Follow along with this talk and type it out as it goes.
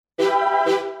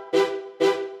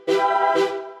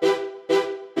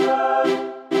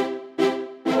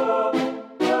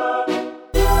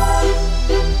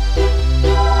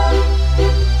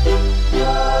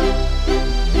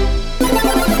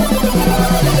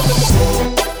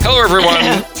Hello,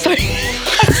 everyone. Sorry.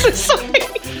 I'm so sorry.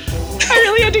 I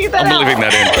really had to get that out. I'm leaving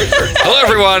that in. Hello,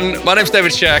 everyone. My name's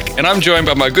David Shack, and I'm joined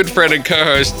by my good friend and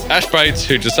co-host, Ash Bates,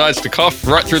 who decides to cough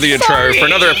right through the intro for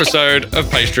another episode of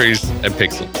Pastries and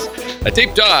Pixels. A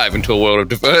deep dive into a world of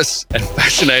diverse and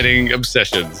fascinating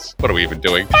obsessions. What are we even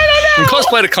doing? I don't know. From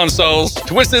cosplay to consoles,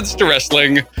 to wizards to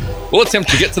wrestling, we'll attempt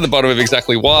to get to the bottom of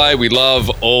exactly why we love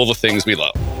all the things we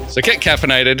love. So get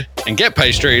caffeinated and get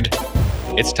pastried.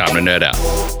 It's time to nerd out.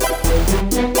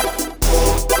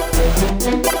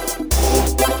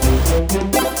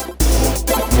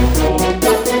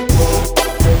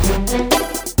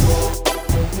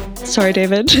 Sorry,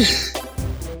 David.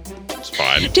 It's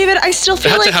fine. David, I still feel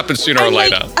It had like to happen sooner or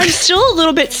later. I'm still a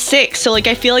little bit sick, so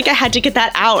I feel like I had to get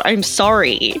that out. I'm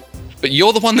sorry. But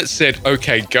you're the one that said,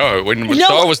 okay, go. When No,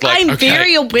 so I was like, I'm okay,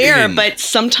 very aware, in. but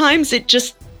sometimes it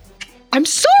just... I'm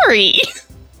sorry.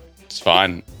 It's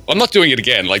fine. I'm not doing it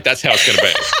again. Like, that's how it's going to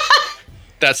be.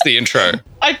 That's the intro.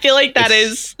 I feel like that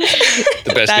is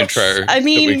the best intro that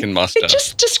we can muster. It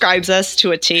just describes us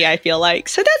to a T, I feel like.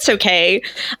 So that's okay.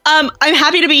 I'm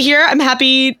happy to be here. I'm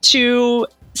happy to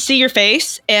see your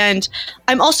face. And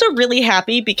I'm also really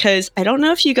happy because I don't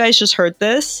know if you guys just heard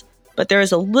this, but there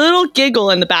is a little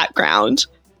giggle in the background.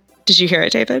 Did you hear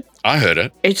it, David? I heard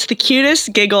it. It's the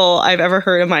cutest giggle I've ever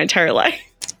heard in my entire life.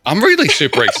 I'm really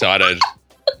super excited.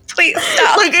 Please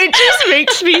stop. Like, it just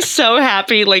makes me so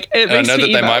happy. Like, it And I makes know that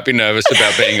me they emo. might be nervous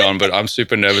about being on, but I'm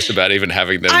super nervous about even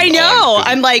having them I know. on,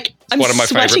 'cause I'm like, I'm one of my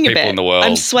favorite sweating a people bit. in the world.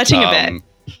 I'm sweating a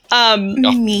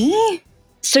bit. Me?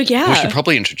 So yeah, We should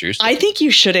probably introduce them. I think you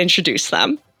should introduce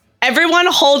them. Everyone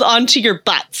hold on to your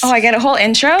butts. Oh, I get a whole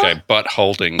intro? Okay, butt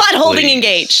holding. Butt holding please.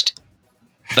 engaged.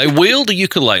 They wield a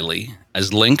ukulele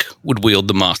as Link would wield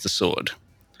the Master Sword.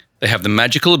 They have the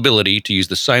magical ability to use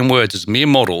the same words as mere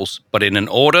mortals, but in an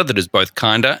order that is both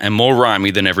kinder and more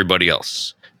rhymey than everybody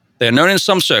else. They are known in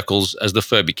some circles as the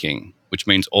Furby King, which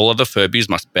means all other Furbies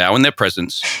must bow in their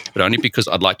presence, but only because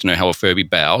I'd like to know how a Furby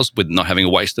bows with not having a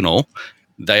waist and all.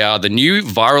 They are the new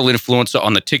viral influencer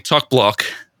on the TikTok block.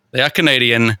 They are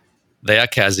Canadian. They are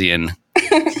Kazian.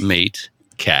 Meet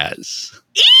Kaz.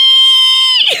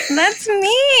 That's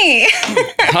me.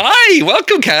 Hi,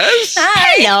 welcome, Kaz.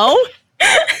 Hi. Hello.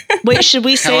 Wait, should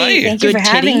we How are say you? Thank you good for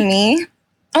titty? having me.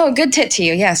 Oh, good tit to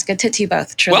you. Yes, good tit to you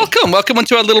both. Truly. Welcome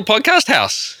into our little podcast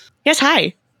house. Yes,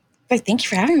 hi. But thank you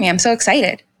for having me. I'm so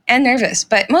excited and nervous,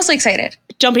 but mostly excited.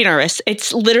 Don't be nervous.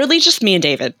 It's literally just me and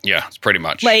David. Yeah, it's pretty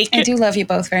much. Like, I do love you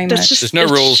both very that's much. just There's no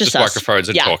it's rules, just us. microphones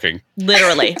and Yeah, talking.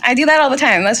 Literally. I do that all the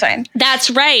time. That's fine.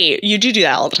 That's right. You do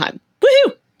that all the time.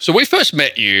 Woohoo. So we first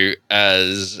met you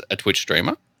as a Twitch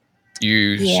streamer. You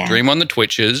Yeah. stream on the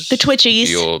Twitches. The Twitchies.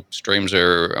 Your streams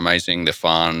are amazing. They're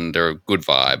fun. They're a good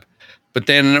vibe. But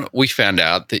then we found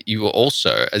out that you were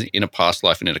also, as in a past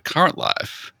life and in a current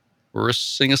life, were a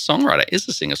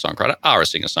singer-songwriter, are a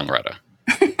singer-songwriter.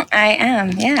 I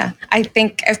am, yeah. I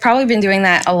think I've probably been doing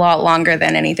that a lot longer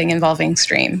than anything involving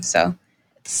stream. So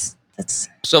that's.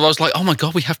 So I was like, oh my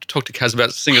God, we have to talk to Kaz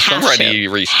about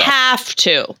singer-songwriter stuff. Have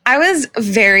to. I was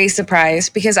very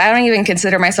surprised because I don't even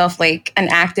consider myself like an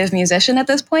active musician at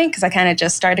this point because I kind of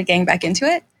just started getting back into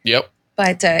it. Yep.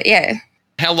 But yeah.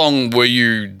 How long were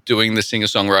you doing the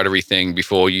singer-songwriter thing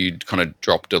before you kind of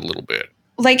dropped a little bit?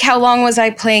 Like, how long was I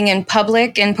playing in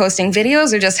public and posting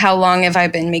videos, or just how long have I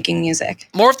been making music?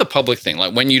 More of the public thing,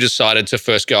 like when you decided to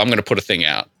first go, I'm going to put a thing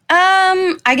out.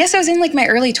 I guess I was in like my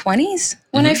early 20s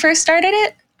when I first started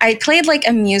it. I played like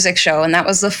a music show, and that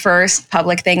was the first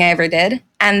public thing I ever did.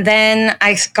 And then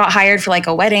I got hired for like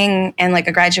a wedding and like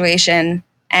a graduation.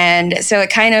 And so it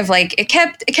kind of like, it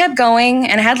kept going,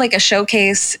 and I had like a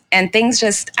showcase, and things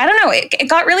just, I don't know, it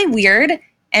got really weird.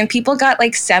 And people got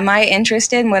like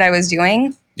semi-interested in what I was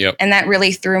doing. Yep. And that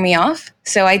really threw me off.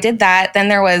 So I did that. Then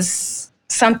there was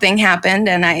something happened,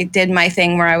 and I did my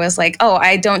thing where I was like, oh,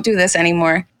 I don't do this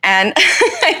anymore. And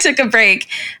I took a break.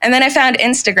 And then I found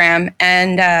Instagram,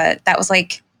 and that was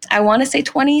like, I want to say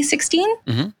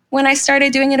 2016 when I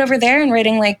started doing it over there and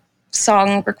writing like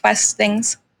song request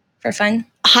things for fun.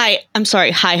 Hi. I'm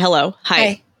sorry. Hi. Hello. Hi.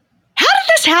 Hi. How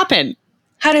did this happen?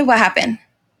 How did what happen?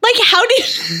 Like, how did...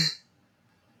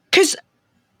 Because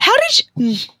how do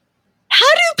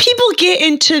people get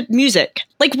into music?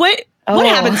 Like, what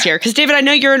happens here? Because David, I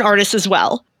know you're an artist as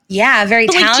well. Yeah, a very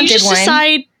But, like, talented do you just one.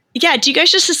 decide? Yeah, do you guys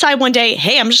just decide one day,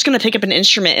 hey, I'm just going to pick up an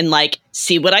instrument and like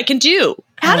see what I can do?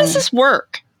 How does this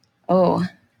work? Oh,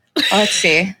 let's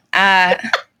see.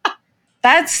 That's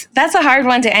a hard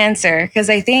one to answer because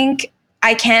I think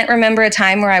I can't remember a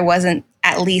time where I wasn't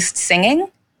at least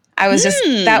singing. I was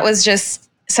that was just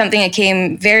something that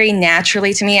came very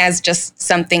naturally to me as just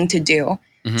something to do.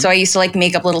 So I used to like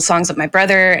make up little songs with my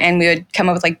brother, and we would come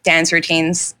up with like dance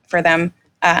routines for them.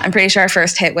 I'm pretty sure our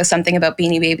first hit was something about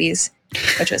Beanie Babies,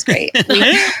 which was great.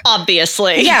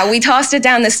 Obviously. Yeah, we tossed it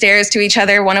down the stairs to each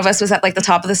other. One of us was at like the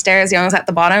top of the stairs, the other was at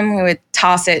the bottom. We would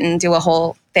toss it and do a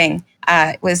whole thing.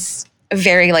 It was a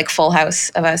very like Full House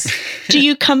of us. Do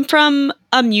you come from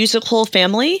a musical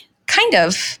family? Kind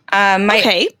of.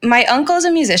 My uncle's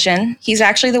a musician. He's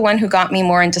actually the one who got me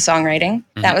more into songwriting.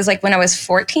 That was like when I was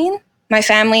 14. My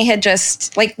family had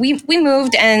just like, we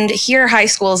moved, and here high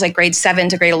school is like grade 7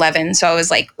 to grade 11. So I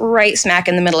was like right smack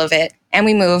in the middle of it. And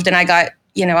we moved, and I got,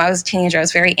 I was a teenager. I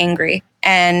was very angry.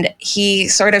 And he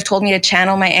sort of told me to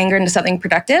channel my anger into something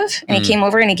productive. And he came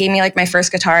over and he gave me like my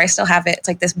first guitar. I still have it. It's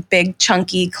like this big,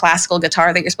 chunky classical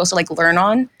guitar that you're supposed to like learn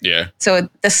on. Yeah. So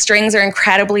the strings are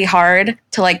incredibly hard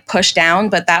to like push down.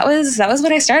 But that was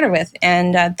what I started with.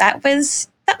 And that was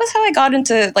how I got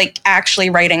into like actually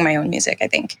writing my own music, I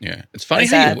think. Yeah. It's funny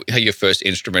how your first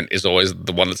instrument is always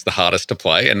the one that's the hardest to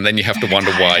play. And then you have to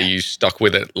wonder why you stuck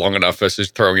with it long enough versus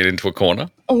throwing it into a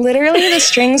corner. Literally, the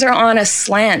strings are on a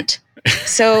slant.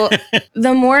 So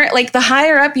the more, like the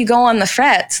higher up you go on the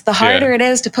frets, the harder it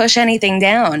is to push anything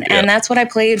down. And that's what I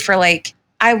played for like,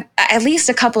 at least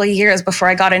a couple of years before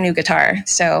I got a new guitar.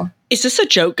 So... Is this a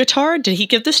joke guitar? Did he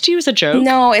give this to you as a joke?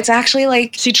 No, it's actually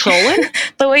like... Is he trolling?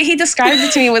 The way he described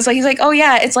it to me was like, he's like, oh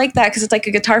yeah, it's like that because it's like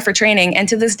a guitar for training. And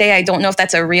to this day, I don't know if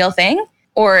that's a real thing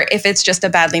or if it's just a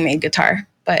badly made guitar.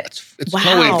 But it's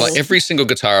probably like every single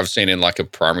guitar I've seen in like a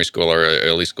primary school or an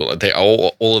early school, they're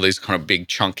all of these kind of big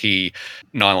chunky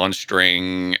nylon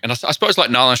string. And I suppose like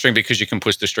nylon string because you can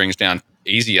push the strings down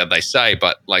easier, they say,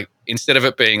 but like instead of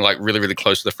it being like really, really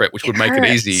close to the fret, which would make it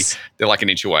easy, they're like an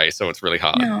inch away. So it's really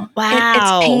hard. No.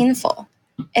 Wow. It's painful.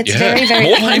 It's very, very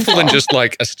more painful than just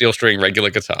like a steel string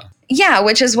regular guitar. Yeah,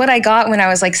 which is what I got when I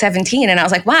was like 17. And I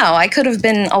was like, wow, I could have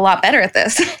been a lot better at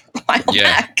this a while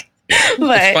back.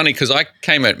 But it's funny because I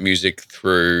came at music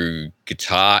through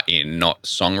guitar in, not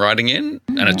songwriting in.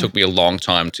 And it took me a long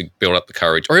time to build up the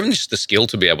courage or even just the skill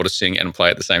to be able to sing and play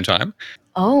at the same time.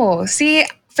 Oh, see,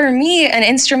 for me, an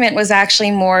instrument was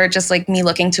actually more just like me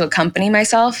looking to accompany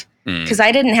myself because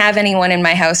I didn't have anyone in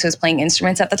my house who was playing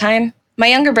instruments at the time. My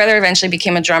younger brother eventually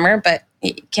became a drummer, but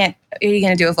you're going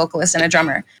to do a vocalist and a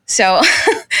drummer. So,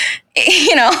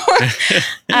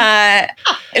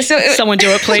 so someone do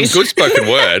it, please. Some good spoken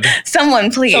word.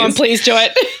 Someone please do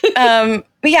it.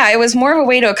 But yeah, it was more of a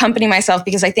way to accompany myself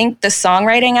because I think the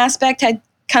songwriting aspect had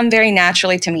come very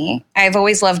naturally to me. I've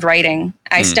always loved writing.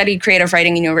 I studied creative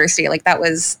writing in university. Like that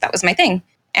was my thing.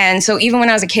 And so even when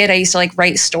I was a kid, I used to like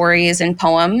write stories and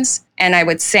poems and I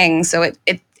would sing. So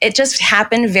it just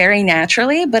happened very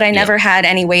naturally, but I never had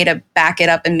any way to back it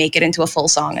up and make it into a full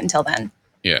song until then.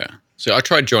 Yeah. So I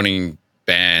tried joining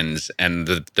bands and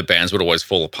the bands would always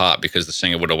fall apart because the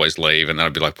singer would always leave and then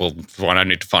I'd be like, well, why do I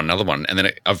need to find another one? And then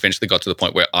I eventually got to the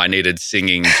point where I needed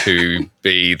singing to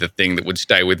be the thing that would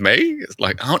stay with me. It's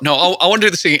like, oh, no, I want to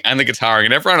do the singing and the guitaring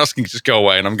and everyone else can just go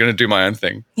away and I'm going to do my own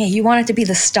thing. Yeah, you want it to be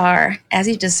the star, as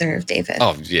you deserve, David.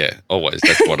 Oh, yeah, always.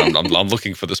 That's what I'm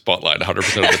looking for the spotlight 100% of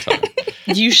the time.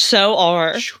 You so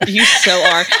are. You so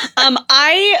are.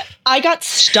 I got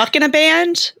stuck in a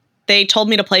band. They told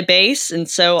me to play bass, and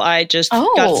so I just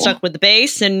got stuck with the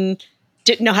bass and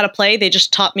didn't know how to play. They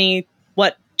just taught me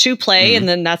what to play, and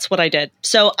then that's what I did.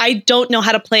 So I don't know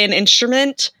how to play an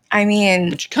instrument. I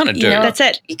mean, but you kind of do. That's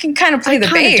it. You can kind of play the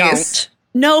bass.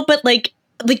 No, but like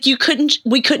we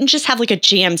couldn't just have like a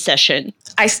jam session.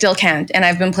 I still can't, and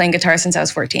I've been playing guitar since I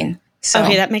was 14. So,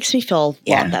 okay, that makes me feel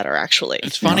a lot better, actually.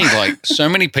 It's funny, like so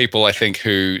many people I think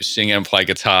who sing and play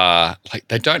guitar, like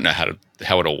they don't know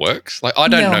how it all works. Like I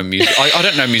don't know music. I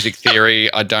don't know music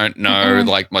theory. I don't know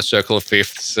like my circle of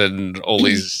fifths and all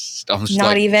these stuff.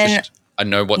 I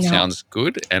know what sounds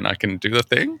good and I can do the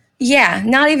thing. Yeah,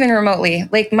 not even remotely.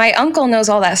 Like my uncle knows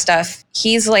all that stuff.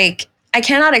 He's like, I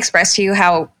cannot express to you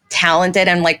how talented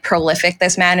and like prolific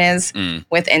this man is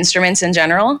with instruments in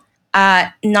general.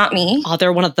 Not me. Oh,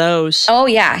 they're one of those. Oh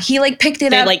yeah. He like picked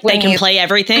it up. Like they can play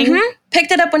everything.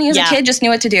 Picked it up when he was a kid, just knew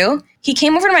what to do. He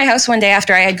came over to my house one day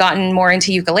after I had gotten more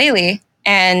into ukulele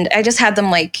and I just had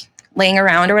them like laying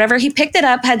around or whatever. He picked it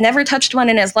up, had never touched one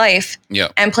in his life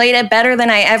and played it better than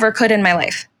I ever could in my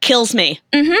life. Kills me.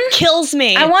 Kills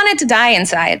me. I wanted to die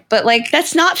inside, but like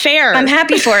that's not fair. I'm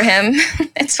happy for him.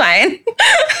 It's fine.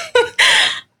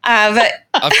 But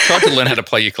I've tried to learn how to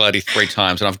play ukulele 3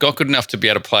 times and I've got good enough to be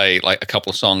able to play like a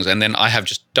couple of songs and then I have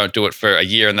just don't do it for a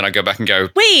year and then I go back and go,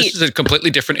 wait, this is a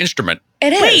completely different instrument.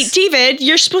 It is. Wait, David,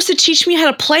 you're supposed to teach me how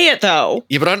to play it though.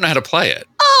 Yeah, but I don't know how to play it.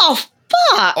 Oh,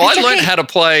 Fuck. I learned how to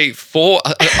play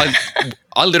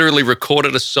I literally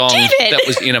recorded a song David! that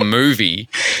was in a movie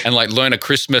and like learned a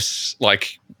Christmas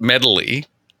like medley,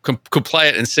 could play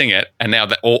it and sing it, and now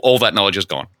that all that knowledge is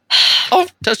gone. Oh,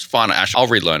 that's fine, Ash. I'll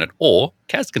relearn it, or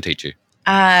Kaz can teach you.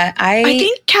 I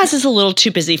think Kaz is a little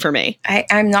too busy for me.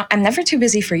 I'm never too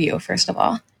busy for you, first of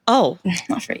all. Oh.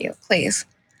 Not for you, please.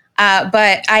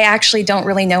 But I actually don't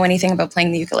really know anything about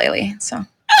playing the ukulele, so.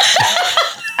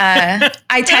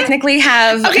 I technically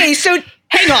have... Okay, so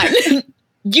hang on.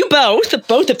 You both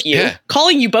of you,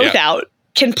 calling you both out,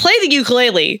 can play the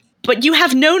ukulele, but you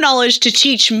have no knowledge to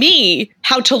teach me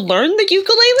how to learn the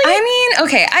ukulele? I mean,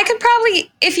 okay, I could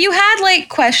probably, if you had like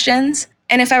questions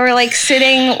and if I were like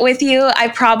sitting with you, I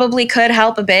probably could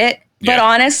help a bit. But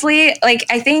honestly, like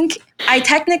I think I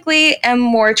technically am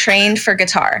more trained for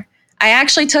guitar. I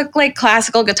actually took like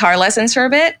classical guitar lessons for a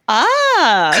bit.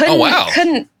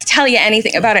 Couldn't tell you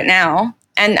anything about it now.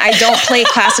 And I don't play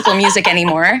classical music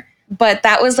anymore. But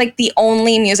that was like the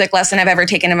only music lesson I've ever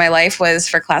taken in my life was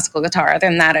for classical guitar. Other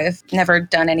than that, I've never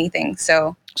done anything.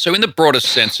 So in the broadest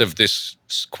sense of this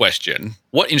question,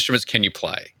 what instruments can you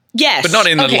play? Yes. But not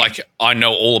in the like, I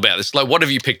know all about this. Like, what have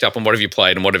you picked up and what have you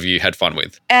played and what have you had fun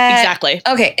with? Exactly.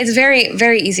 Okay. It's very,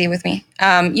 very easy with me.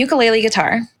 Ukulele,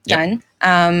 guitar, done.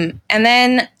 And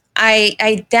then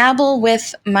I dabble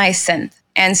with my synth.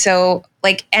 And so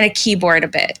like, and a keyboard a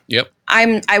bit. Yep.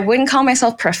 I wouldn't call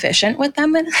myself proficient with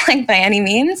them like by any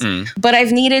means, but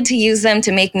I've needed to use them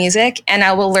to make music and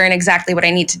I will learn exactly what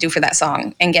I need to do for that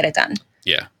song and get it done.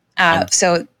 Yeah.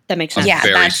 So that makes sense. Yeah,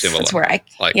 that's where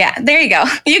there you go.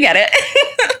 You get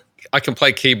it. I can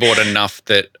play keyboard enough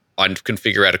that I can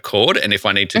figure out a chord, and if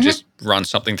I need to just run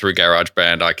something through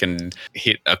GarageBand, I can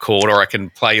hit a chord, or I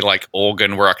can play like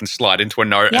organ where I can slide into a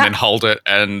note and then hold it,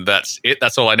 and that's it.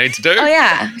 That's all I need to do. Oh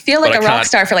yeah, I feel like a rock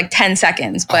star for like 10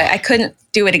 seconds, but I couldn't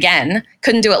do it again.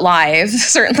 Couldn't do it live.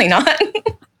 Certainly not.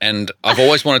 And I've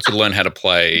always wanted to learn how to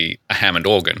play a Hammond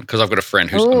organ because I've got a friend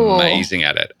who's amazing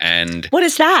at it. And what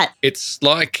is that? It's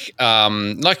like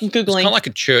Googling. It's kind of like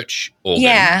a church organ.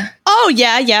 Yeah. Oh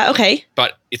yeah. Okay.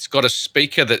 But it's got a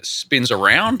speaker that spins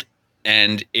around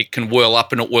and it can whirl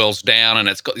up and it whirls down and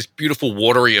it's got this beautiful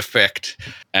watery effect.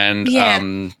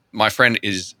 And my friend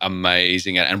is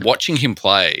amazing at it. And watching him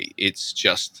play, it's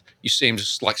just, you see him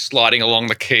just like sliding along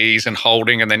the keys and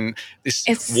holding, and then this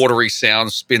watery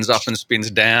sound spins up and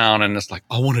spins down. And it's like,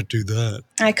 I want to do that.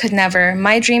 I could never.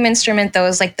 My dream instrument, though,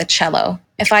 is like the cello.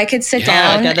 If I could sit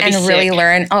down and really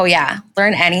learn,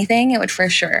 learn anything, it would for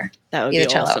sure be the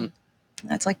cello. Awesome.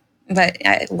 That's like, but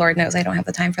Lord knows I don't have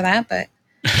the time for that, but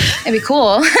it'd be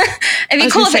cool. It'd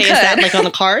be cool if I could. Is that like on the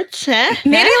cards?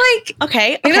 Maybe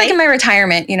like in my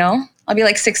retirement, you know? I'll be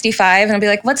like 65 and I'll be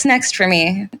like, what's next for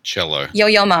me? Cello.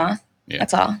 Yo-yo ma. Yeah.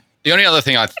 That's all. The only other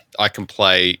thing I can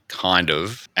play kind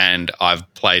of, and I've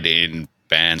played in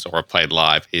bands or I've played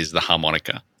live, is the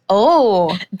harmonica.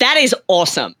 Oh. That is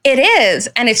awesome. It is.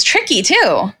 And it's tricky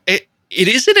too. It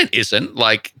is and it isn't,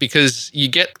 like, because you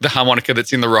get the harmonica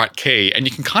that's in the right key and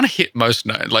you can kind of hit most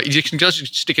notes. Like, you can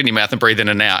just stick it in your mouth and breathe in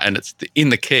and out and it's in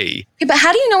the key. Okay, but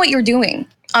how do you know what you're doing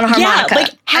on a harmonica? Yeah, like,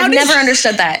 I've never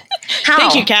understood that. How?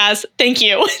 Thank you, Kaz. Thank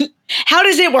you. How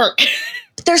does it work?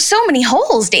 There's so many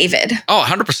holes, David. Oh,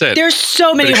 100%. There's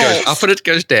so many holes. It goes up and it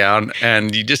goes down,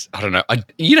 and you just, I don't know.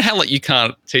 You know how like you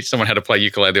can't teach someone how to play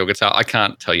ukulele or guitar? I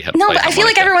can't tell you how to play harmonica. No, but I feel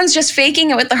like everyone's just faking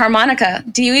it with the harmonica.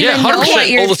 Do you even know what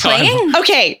you're playing?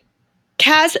 Okay,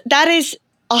 Kaz, that is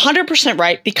 100%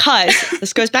 right, because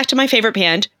this goes back to my favorite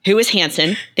band, who is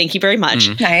Hanson. Thank you very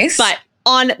much. Nice. But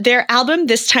on their album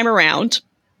This Time Around,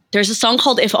 there's a song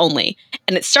called If Only,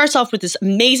 and it starts off with this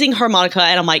amazing harmonica,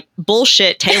 and I'm like,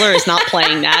 bullshit, Taylor is not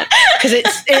playing that,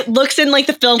 because it looks in like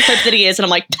the film clip that he is, and I'm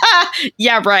like,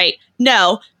 yeah, right.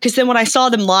 No, because then when I saw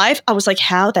them live, I was like,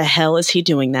 how the hell is he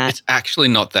doing that? It's actually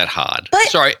not that hard.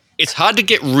 Sorry, it's hard to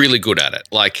get really good at it.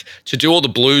 Like, to do all the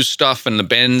blues stuff and the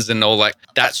bends and all that,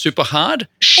 that's super hard.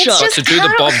 Sure. But to do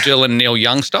the Bob Dylan, Neil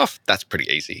Young stuff, that's pretty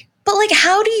easy. But like,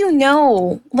 how do you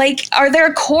know? Like, are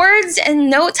there chords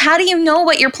and notes? How do you know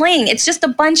what you're playing? It's just a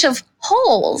bunch of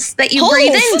holes that you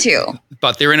breathe into.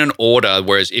 But they're in an order,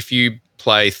 whereas if you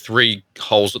play 3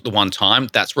 holes at the one time,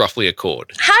 that's roughly a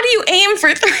chord. How do you aim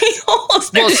for 3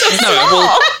 holes? They're so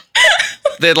small.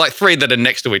 They're like 3 that are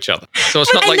next to each other. So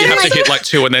it's not like you have to hit like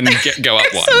 2 and then go up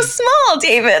one. So small,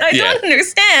 David. I don't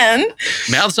understand.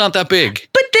 Mouths aren't that big.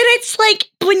 But then it's like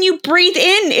when you breathe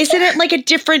in, isn't it like a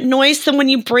different noise than when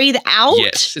you breathe out?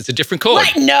 Yes, it's a different chord.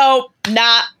 Like, no,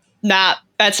 not.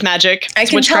 That's magic. I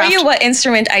can tell you what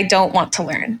instrument I don't want to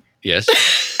learn. Yes.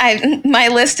 My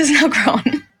list is now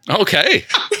grown. Okay.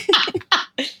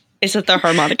 Is it the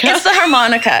harmonica? It's the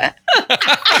harmonica.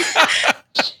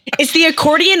 Is the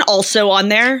accordion also on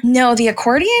there? No, the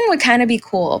accordion would kind of be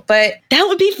cool, but That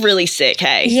would be really sick,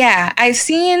 hey? yeah, I've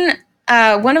seen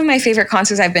one of my favorite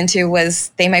concerts I've been to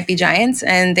was They Might Be Giants,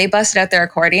 and they busted out their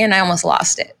accordion. I almost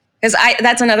lost it. Because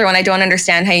that's another one I don't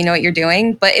understand how you know what you're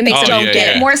doing, but it makes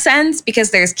it more sense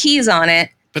because there's keys on it.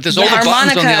 But there's all the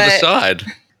buttons on the other side.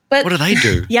 But what do they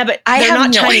do? Yeah, but they're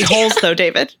not tiny holes, though,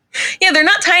 David. Yeah, they're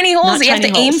not tiny holes that you have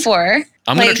to aim for.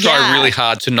 I'm going to try really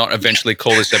hard to not eventually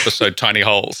call this episode Tiny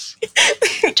Holes.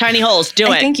 Tiny holes, do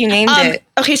it. I think you named it.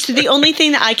 Okay, so the only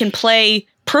thing that I can play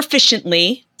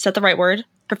proficiently, is that the right word?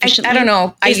 Proficiently? I don't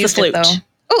know. I used used the flute. it, though.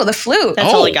 Oh, the flute.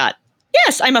 That's all I got.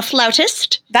 Yes, I'm a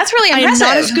flautist. That's really impressive. I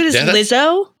am not as good as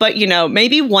Lizzo, but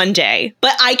maybe one day.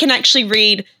 But I can actually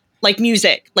read like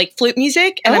music, like flute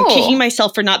music, and I'm kicking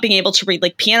myself for not being able to read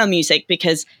like piano music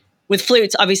because with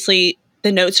flutes, obviously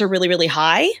the notes are really, really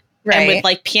high. Right. And with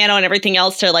like piano and everything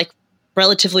else, they're like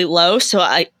relatively low. So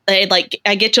I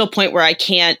get to a point where I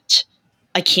can't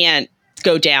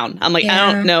go down. I'm like,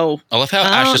 I don't know. I love how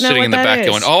Ash is sitting in the back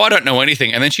going, I don't know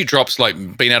anything. And then she drops like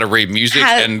being able to read music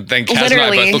and then Kaz and I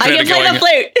both look at her going,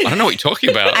 I don't know what you're talking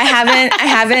about. I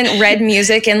haven't read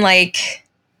music in like,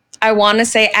 I want to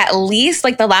say at least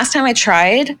like the last time I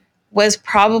tried was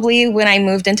probably when I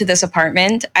moved into this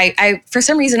apartment. I for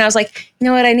some reason I was like, you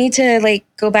know what, I need to like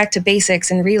go back to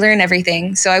basics and relearn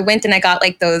everything. So I went and I got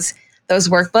like those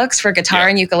workbooks for guitar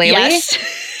and ukulele.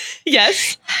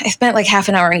 Yes. I spent like half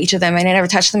an hour on each of them and I never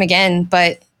touched them again.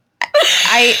 But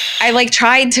I like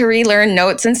tried to relearn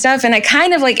notes and stuff. And I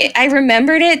kind of like, I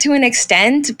remembered it to an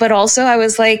extent, but also I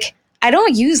was like, I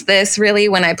don't use this really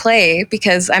when I play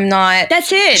because I'm not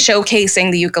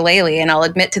showcasing the ukulele. And I'll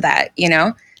admit to that,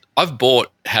 I've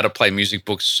bought how to play music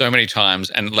books so many times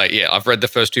and like, I've read the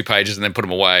first 2 pages and then put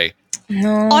them away.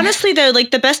 No. Honestly though, like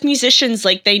the best musicians,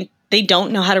 like they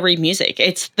don't know how to read music.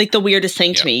 It's like the weirdest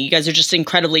thing to me. You guys are just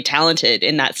incredibly talented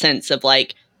in that sense of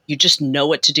like, you just know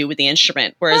what to do with the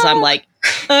instrument. Whereas I'm like,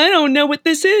 I don't know what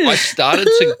this is. I started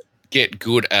to get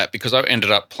good at, because I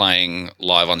ended up playing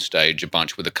live on stage a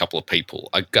bunch with a couple of people.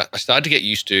 I started to get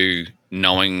used to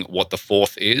knowing what the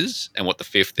 4th is and what the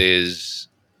 5th is.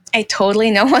 I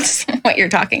totally know what you're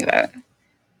talking about.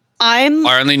 I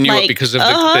only knew it because of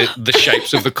the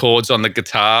shapes of the chords on the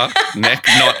guitar neck,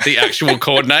 not the actual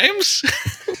chord names.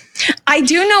 I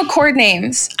do know chord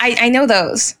names. I know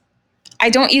those. I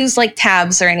don't use like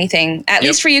tabs or anything, at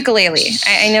least for ukulele.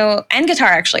 I know, and guitar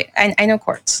actually. I know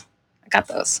chords. I got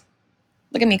those.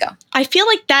 Look at me go. I feel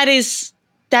like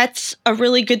that's a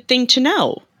really good thing to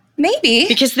know. Maybe.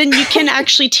 Because then you can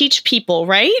actually teach people,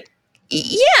 right?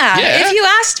 Yeah. If you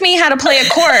asked me how to play a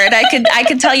chord, I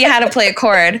could tell you how to play a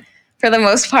chord for the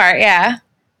most part. Yeah.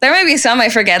 There might be some I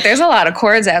forget. There's a lot of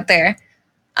chords out there.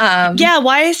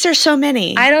 Why is there so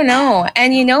many? I don't know.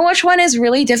 And you know which one is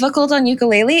really difficult on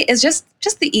ukulele is just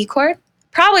the E chord.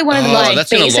 Probably one of the most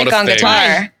basic on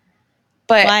guitar.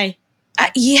 But why?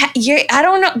 I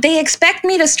don't know. They expect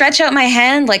me to stretch out my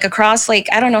hand like across like,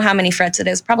 I don't know how many frets it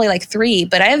is, probably like 3,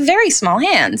 but I have very small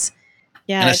hands.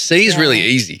 Yeah, and a C is really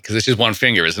easy because it's just one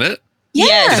finger, isn't it?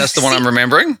 Yeah. That's the one I'm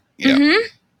remembering? Yeah. Mm-hmm.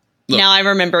 Look, now I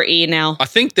remember E now. I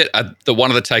think that one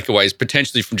of the takeaways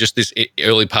potentially from just this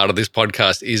early part of this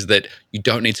podcast is that you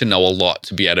don't need to know a lot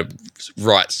to be able to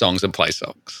write songs and play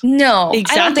songs. No,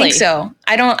 exactly. I don't think so.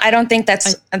 I don't think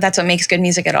that's what makes good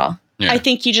music at all. Yeah. I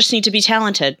think you just need to be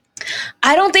talented.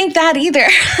 I don't think that either.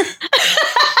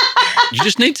 You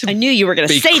just need to I knew you were going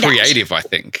to say that. Be creative, I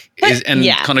think.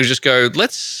 Kind of just go,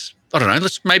 let's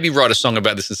maybe write a song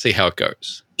about this and see how it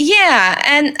goes. Yeah,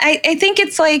 and I think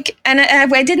it's like, and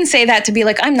I didn't say that to be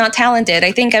like, I'm not talented.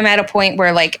 I think I'm at a point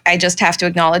where like, I just have to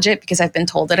acknowledge it because I've been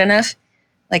told it enough.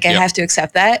 Like I have to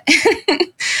accept that.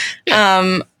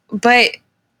 But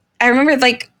I remember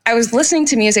like, I was listening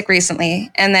to music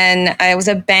recently and then I was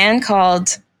a band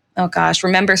called,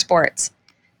 Remember Sports.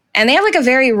 And they have like a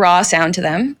very raw sound to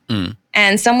them. Mm.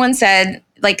 And someone said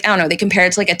like, I don't know, they compared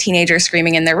it to like a teenager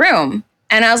screaming in their room.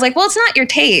 And I was like, well, it's not your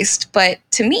taste, but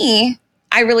to me,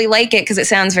 I really like it because it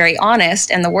sounds very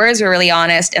honest and the words were really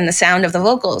honest and the sound of the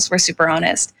vocals were super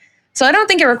honest. So I don't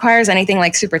think it requires anything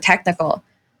like super technical.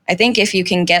 I think if you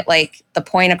can get like the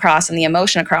point across and the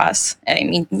emotion across, I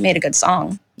mean, you made a good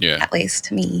song. Yeah. At least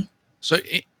to me. So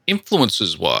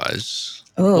influences wise,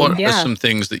 what are some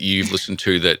things that you've listened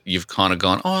to that you've kind of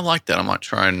gone, I like that. I might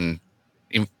try and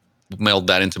meld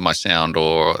that into my sound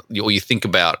or you think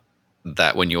about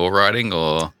that when you're writing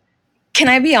or? Can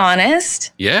I be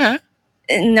honest? Yeah.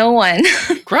 No one.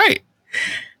 Great.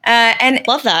 And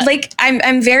love that. Like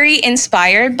I'm very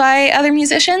inspired by other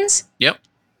musicians. Yep.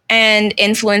 and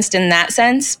influenced in that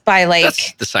sense by like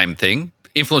That's the same thing.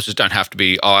 Influencers don't have to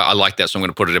be, oh, I like that, so I'm going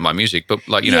to put it in my music. But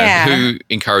like, you know, who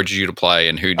encourages you to play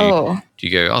and who do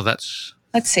you go, oh, that's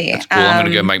let's see. That's cool. I'm going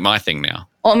to go make my thing now.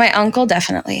 Well, my uncle,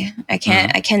 definitely. I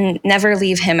can never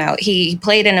leave him out. He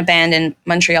played in a band in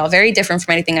Montreal, very different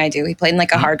from anything I do. He played in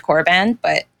like a hardcore band,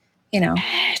 but you know.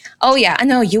 Oh yeah, I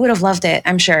know you would have loved it,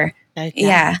 I'm sure.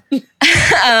 Yeah.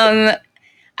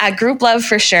 Group Love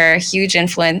for sure, huge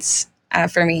influence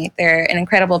for me. They're an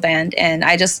incredible band, and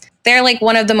they're like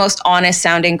one of the most honest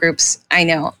sounding groups I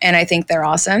know, and I think they're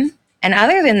awesome. And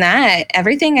other than that,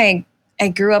 everything I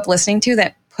grew up listening to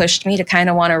that pushed me to kind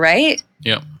of want to write.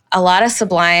 Yeah. A lot of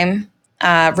Sublime,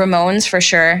 Ramones for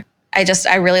sure.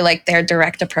 I really like their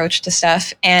direct approach to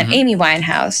stuff, and Amy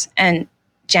Winehouse and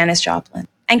Janis Joplin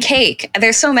and Cake.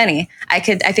 There's so many. I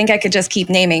think I could just keep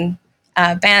naming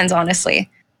bands, honestly,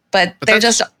 but they're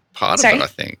just part of it. I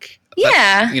think.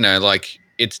 Yeah. You know, like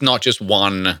it's not just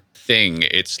one thing.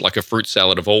 It's like a fruit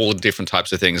salad of all the different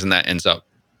types of things, and that ends up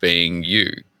being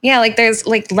you. Yeah, like there's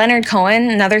like Leonard Cohen,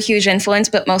 another huge influence,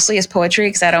 but mostly his poetry,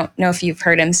 because I don't know if you've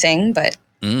heard him sing, but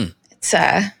it's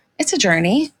a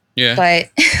journey. Yeah. But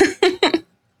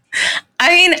I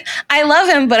mean, I love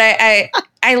him, but I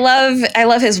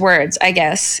love his words, I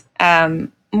guess,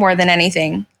 more than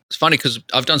anything. It's funny because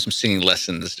I've done some singing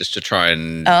lessons just to try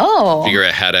and figure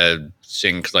out how to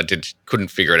sing, because I couldn't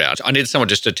figure it out. I needed someone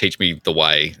just to teach me the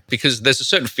way, because there's a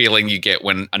certain feeling you get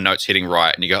when a note's hitting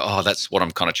right and you go, oh, that's what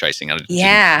I'm kind of chasing. I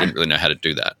didn't really know how to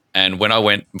do that. And when I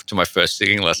went to my first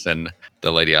singing lesson,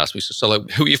 the lady asked me, so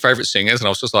like, who are your favorite singers? And I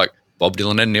was just like, Bob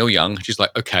Dylan and Neil Young. She's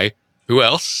like, okay, who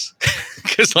else?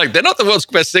 Because like they're not the world's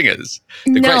best singers.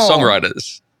 They're great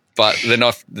songwriters, but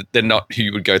they're not who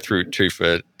you would go through to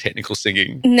for technical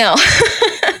singing. No.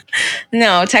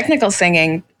 No, technical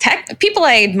singing. People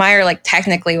I admire like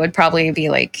technically would probably be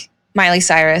like Miley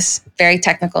Cyrus, very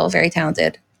technical, very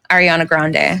talented. Ariana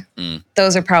Grande.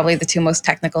 Those are probably the two most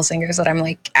technical singers that I'm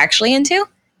like actually into.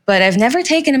 But I've never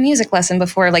taken a music lesson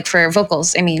before, like for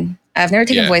vocals. I mean, I've never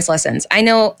taken voice lessons. I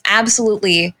know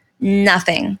absolutely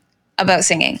nothing about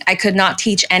singing. I could not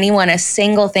teach anyone a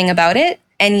single thing about it.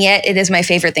 And yet it is my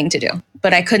favorite thing to do.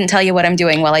 But I couldn't tell you what I'm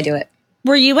doing while I do it.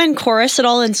 Were you in chorus at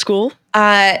all in school?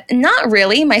 Not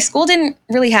really. My school didn't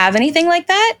really have anything like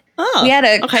that. We had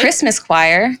a Christmas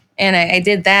choir, and I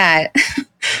did that.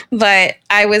 But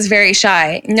I was very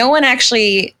shy. No one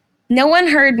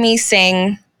heard me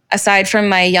sing aside from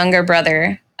my younger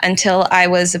brother until I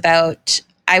was about,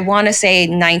 I want to say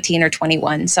 19 or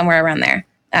 21, somewhere around there.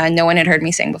 No one had heard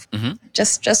me sing before.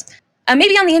 Just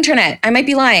maybe on the internet. I might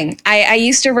be lying. I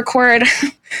used to record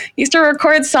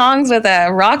songs with a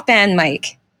Rock Band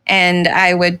mic, and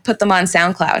I would put them on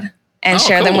SoundCloud and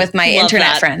share them with my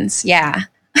internet friends. Yeah.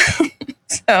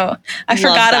 So I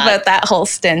forgot about that whole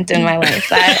stint in my life.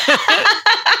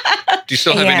 Do you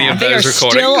still have any of those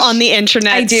recordings? Still on the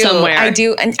internet somewhere. I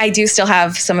do. And I do still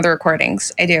have some of the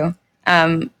recordings. I do.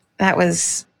 That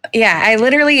was, I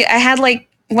had like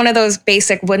one of those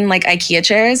basic wooden like IKEA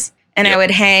chairs, and I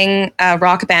would hang a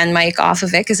Rock Band mic off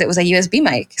of it because it was a USB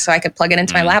mic, so I could plug it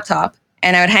into my laptop.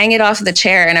 And I would hang it off of the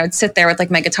chair, and I would sit there with like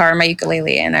my guitar and my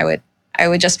ukulele, and I would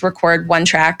just record one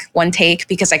track, one take,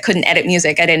 because I couldn't edit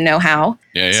music. I didn't know how.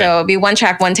 So it'd be one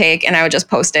track, one take, and I would just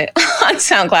post it on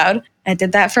SoundCloud. I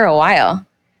did that for a while.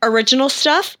 Original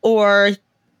stuff or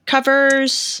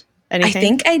covers? Anything? I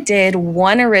think I did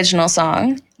one original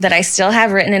song that I still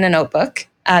have written in a notebook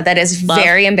that is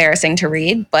very embarrassing to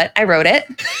read, but I wrote it.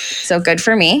 So good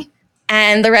for me.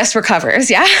 And the rest were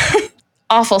covers,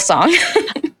 Awful song.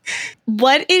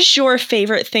 What is your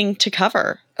favorite thing to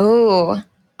cover? Like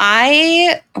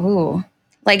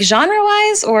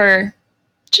genre-wise or?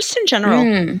 Just in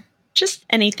general. Just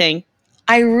anything.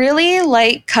 I really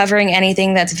like covering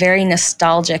anything that's very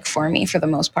nostalgic for me for the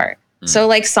most part. So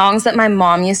like songs that my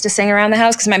mom used to sing around the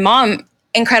house, because my mom,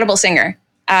 incredible singer,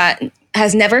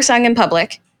 has never sung in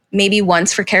public, maybe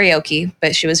once for karaoke,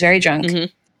 but she was very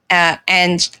drunk.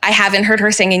 And I haven't heard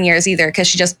her sing in years either, because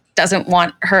she just doesn't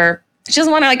want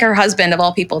like her husband of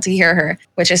all people to hear her,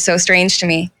 which is so strange to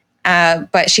me.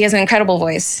 But she has an incredible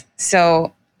voice.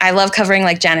 So I love covering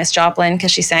like Janis Joplin,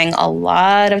 because she sang a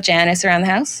lot of Janis around the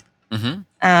house.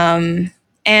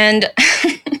 And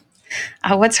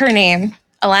what's her name?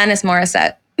 Alanis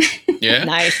Morissette. Yeah.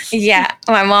 Nice. Yeah.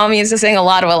 My mom used to sing a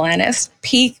lot of Alanis.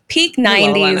 Peak 90s.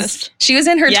 Alanis. She was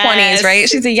in her 20s, right?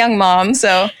 She's a young mom,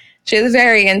 so she was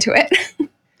very into it.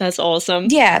 That's awesome.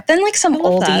 Yeah. Then like some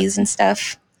oldies and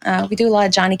stuff. We do a lot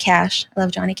of Johnny Cash. I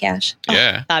love Johnny Cash.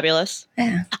 Yeah. Fabulous.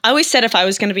 Yeah. I always said if I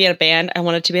was going to be in a band, I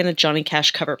wanted to be in a Johnny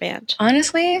Cash cover band.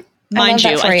 Honestly, Mind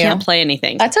love you, that for I you. can't play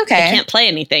anything. That's okay. I can't play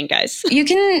anything, guys. You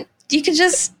can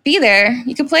just be there.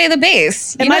 You can play the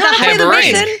bass. You Am I know how the to play the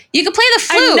tambourine? bass. You can play the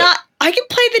flute. I'm not. I can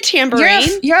play the tambourine.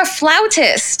 You're a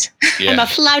flautist. Yeah. I'm a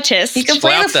flautist. You can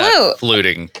play the Flout that. flute.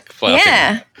 Fluting.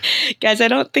 Yeah. Guys, I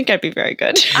don't think I'd be very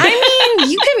good. I mean,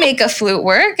 you can make a flute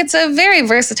work. It's a very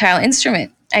versatile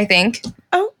instrument, I think.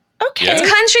 Oh, okay. Yeah.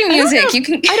 It's country music. know. You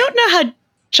can I don't know how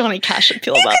Johnny Cash would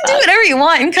feel you about can do that. whatever you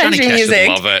want in Johnny country Cash music.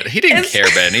 would love it. He didn't It's- care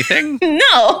about anything.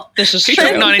 No. This is He true.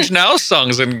 took Nine Inch Nails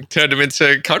songs and turned them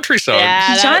into country songs.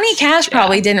 Yeah. Johnny that's- Cash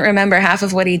probably didn't remember half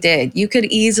of what he did. You could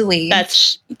easily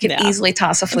easily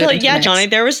toss a I'd be flute. like, into yeah, the mix. Johnny,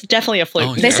 there was definitely a flute.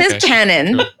 Oh, This Yeah, is okay.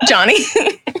 canon, Johnny.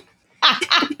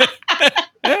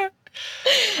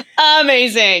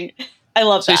 Amazing. I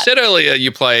love So you that. said earlier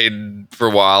you played for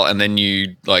a while and then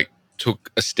you like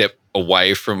took a step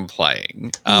away from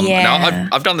playing. Now Yeah.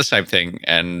 I've done the same thing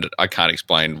and I can't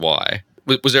explain why.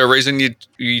 Was there a reason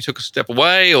you took a step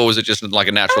away, or was it just like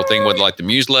a natural thing where like the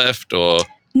muse left, or?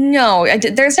 No,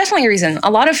 there's definitely a reason.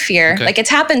 A lot of fear. Okay. Like it's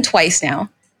happened twice now.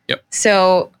 Yep.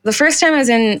 So the first time I was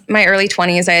in my early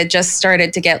 20s, I had just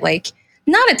started to get like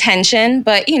not attention,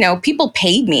 but people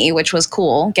paid me, which was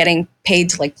cool. Getting paid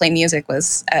to like play music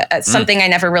was something I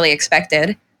never really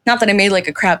expected. Not that I made like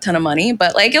a crap ton of money,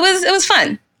 but like it was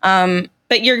fun.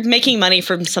 But you're making money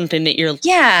from something that you're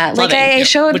Yeah, like Loving, I yeah.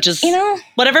 showed, Which is- yeah,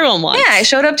 what everyone wants. I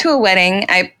showed up to a wedding.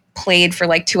 I played for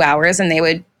like 2 hours, and they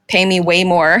would pay me way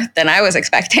more than I was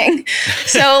expecting.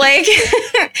 So like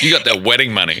You got that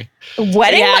wedding money.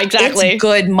 wedding, Yeah, exactly. It's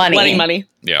good money. Wedding money.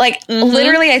 Yeah. Like Mhm.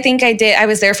 literally, I think I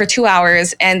was there for 2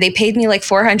 hours, and they paid me like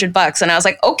 $400, and I was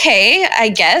like, okay, I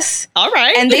guess. All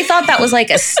right. And they thought that was like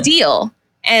a steal,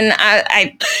 and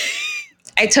I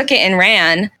took it and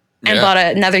ran and Yeah. bought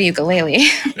another ukulele.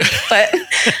 But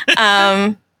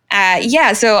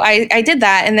so I did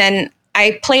that, and then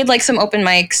I played like some open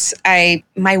mics.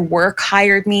 My work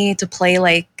hired me to play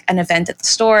like an event at the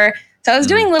store. So I was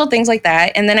doing little things like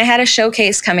that. And then I had a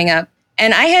showcase coming up,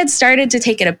 and I had started to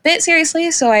take it a bit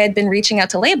seriously. So I had been reaching out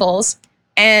to labels,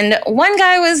 and one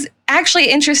guy was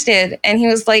actually interested, and he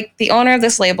was like the owner of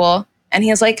this label. And he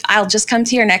was like, I'll just come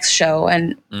to your next show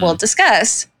and we'll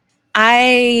discuss.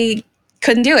 I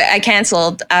couldn't do it. I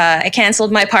canceled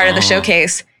my part of the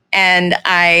showcase, and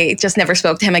I just never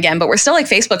spoke to him again. But we're still like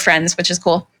Facebook friends, which is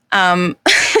cool.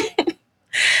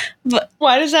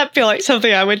 Why does that feel like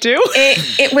something I would do?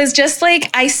 It was just like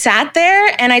I sat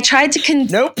there and I tried to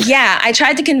Nope. I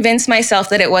tried to convince myself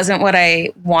that it wasn't what I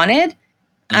wanted.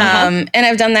 And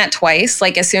I've done that twice.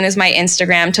 Like as soon as my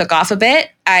Instagram took off a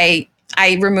bit, I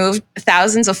removed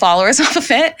thousands of followers off of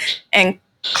it and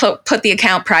put the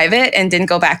account private and didn't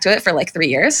go back to it for like 3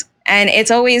 years. And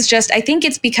it's always just, I think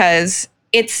it's because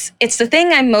it's the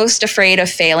thing I'm most afraid of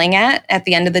failing at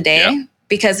the end of the day, Yeah.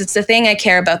 because it's the thing I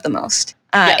care about the most.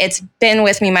 Yeah. It's been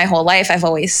with me my whole life. I've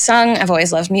always sung. I've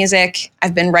always loved music.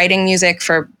 I've been writing music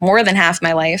for more than half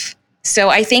my life. So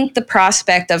I think the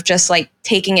prospect of just like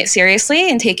taking it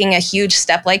seriously and taking a huge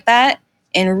step like that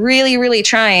and really, really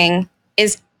trying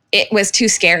it was too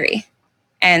scary.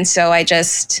 And so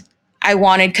I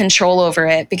wanted control over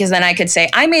it, because then I could say,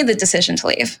 I made the decision to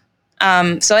leave.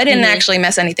 So I didn't actually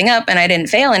mess anything up, and I didn't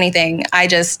fail anything. I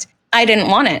didn't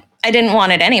want it. I didn't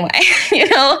want it anyway,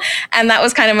 and that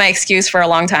was kind of my excuse for a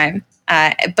long time.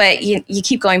 But you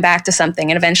keep going back to something,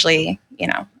 and eventually, you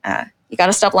got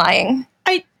to stop lying.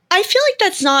 I feel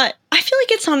like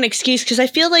it's not an excuse, because I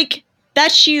feel like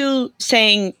that's you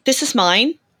saying, this is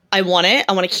mine. I want it.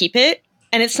 I want to keep it.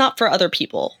 And it's not for other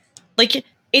people. Like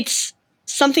it's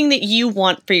something that you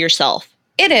want for yourself.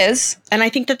 It is. And I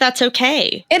think that that's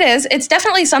okay. It is. It's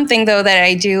definitely something, though, that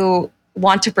I do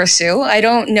want to pursue. I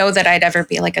don't know that I'd ever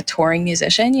be like a touring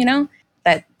musician,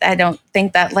 that I don't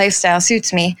think that lifestyle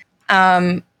suits me.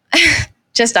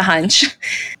 Just a hunch.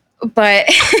 But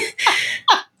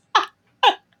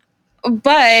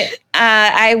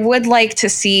I would like to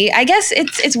see, I guess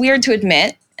it's weird to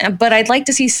admit, but I'd like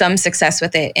to see some success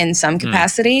with it in some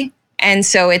capacity. And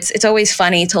so it's always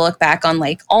funny to look back on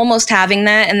like almost having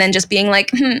that and then just being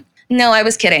like, no, I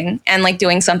was kidding, and like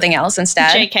doing something else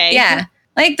instead. JK. Yeah.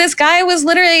 Like this guy was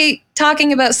literally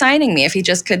talking about signing me if he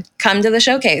just could come to the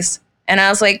showcase. And I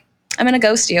was like, I'm going to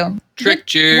ghost you.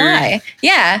 Tricked you. Why?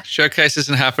 Yeah. Showcase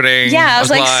isn't happening. Yeah, I was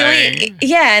like, lying. silly.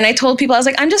 Yeah, and I told people, I was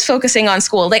like, I'm just focusing on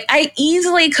school. Like, I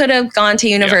easily could have gone to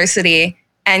university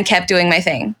and kept doing my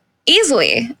thing.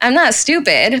 Easily. I'm not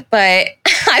stupid, but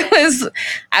I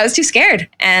was too scared.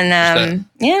 And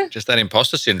yeah, Just that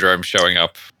imposter syndrome showing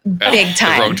up at Big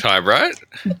time. the wrong time, right?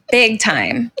 big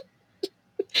time.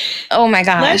 Oh my Let's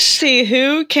gosh. see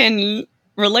who can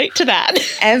relate to that.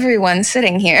 Everyone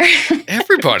sitting here.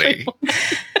 Everybody.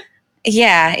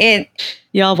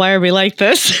 Y'all, why are we like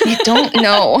this? I don't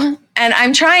know. And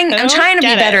I'm trying to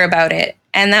be better about it.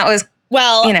 And that was,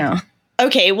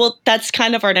 Okay, well, that's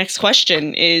kind of our next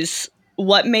question is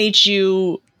what made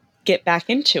you get back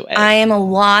into it? I am a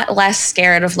lot less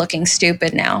scared of looking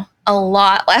stupid now. A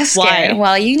lot less scared. Why?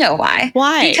 Well, you know why.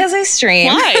 Why? Because I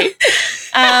stream. Why?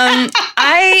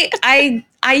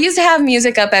 I used to have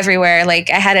music up everywhere. Like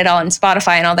I had it all on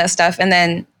Spotify and all that stuff. And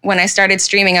then when I started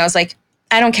streaming, I was like,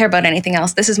 I don't care about anything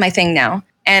else. This is my thing now.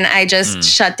 And I just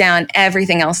shut down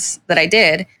everything else that I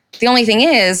did. The only thing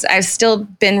is I've still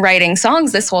been writing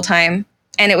songs this whole time.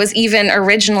 And it was even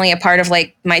originally a part of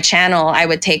like my channel. I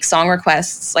would take song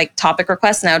requests, like topic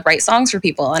requests, and I would write songs for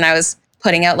people. And I was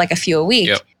putting out like a few a week.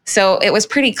 Yep. So it was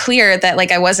pretty clear that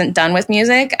like I wasn't done with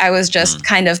music. I was just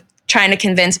kind of trying to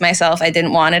convince myself I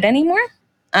didn't want it anymore.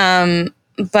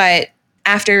 But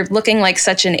after looking like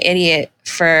such an idiot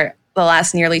for the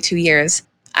last nearly 2 years,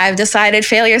 I've decided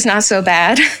failure's not so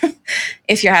bad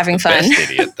if you're having fun. Best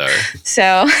idiot though.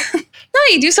 So no,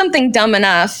 you do something dumb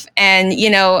enough and,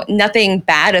 nothing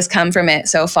bad has come from it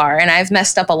so far. And I've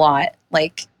messed up a lot,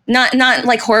 like not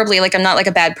like horribly, like I'm not like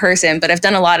a bad person, but I've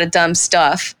done a lot of dumb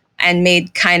stuff and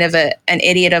made kind of an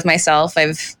idiot of myself.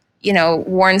 I've,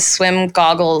 worn swim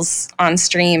goggles on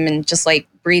stream and just like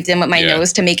breathed in with my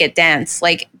nose to make it dance.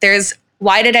 Like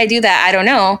why did I do that? I don't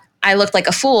know. I looked like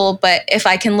a fool, but if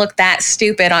I can look that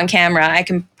stupid on camera, I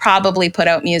can probably put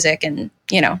out music and,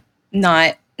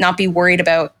 not be worried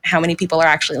about how many people are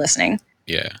actually listening.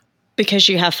 Yeah. Because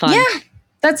you have fun. Yeah,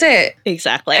 that's it.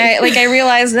 Exactly. I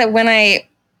realize that when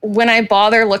I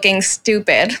bother looking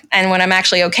stupid and when I'm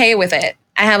actually okay with it,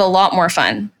 I have a lot more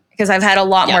fun because I've had a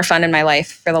lot more fun in my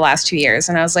life for the last 2 years.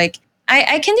 And I was like,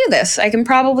 I can do this. I can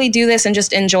probably do this and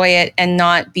just enjoy it and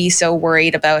not be so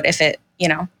worried about if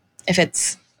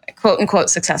it's quote unquote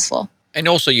successful. And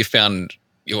also you found,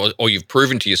 or you've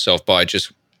proven to yourself by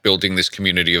just building this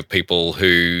community of people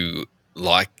who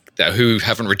like that, who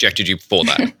haven't rejected you for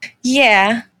that.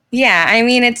 Yeah. I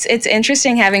mean, it's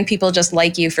interesting having people just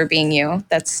like you for being you.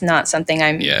 That's not something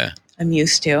I'm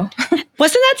used to.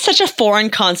 Wasn't that such a foreign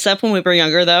concept when we were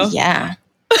younger, though? Yeah.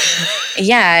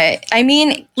 Yeah. I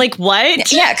mean, like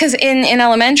what? Yeah, because in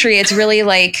elementary, it's really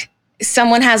like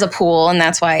someone has a pool, and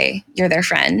that's why you're their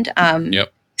friend.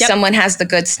 Yep. Someone has the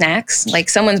good snacks, like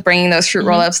someone's bringing those fruit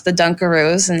roll-ups, the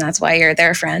Dunkaroos, and that's why you're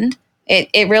their friend.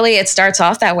 It starts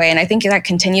off that way, and I think that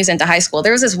continues into high school.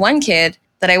 There was this one kid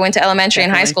that I went to elementary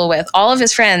and high school with, all of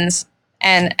his friends,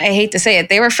 and I hate to say it,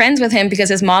 they were friends with him because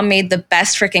his mom made the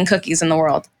best freaking cookies in the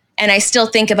world. And I still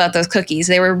think about those cookies.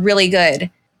 They were really good.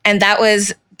 And that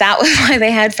was why they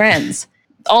had friends.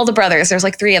 All the brothers, there's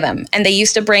like 3 of them, and they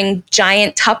used to bring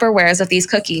giant Tupperwares of these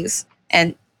cookies.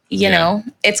 And you know,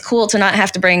 it's cool to not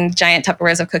have to bring giant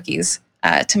Tupperwares of cookies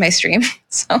to my stream.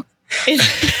 So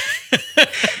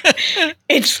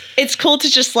it's cool to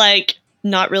just like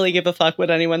not really give a fuck what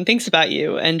anyone thinks about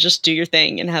you and just do your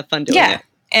thing and have fun doing it.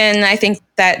 And I think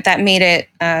that made it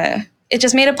it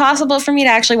just made it possible for me to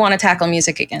actually want to tackle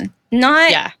music again.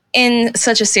 Not in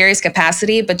such a serious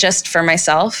capacity, but just for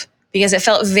myself, because it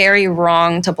felt very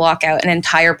wrong to block out an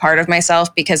entire part of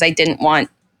myself because I didn't want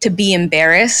to be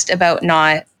embarrassed about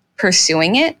not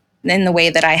pursuing it in the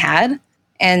way that I had.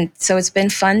 And so it's been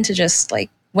fun to just like,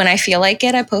 when I feel like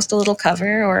it, I post a little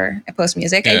cover or I post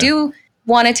music. I do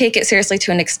want to take it seriously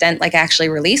to an extent, like actually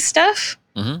release stuff,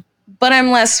 but I'm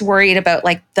less worried about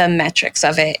like the metrics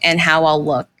of it and how I'll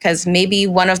look. Cause maybe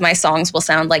one of my songs will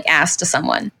sound like ass to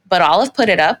someone, but I'll have put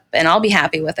it up and I'll be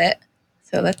happy with it.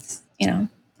 So that's,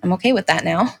 I'm okay with that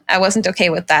now. I wasn't okay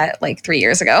with that like 3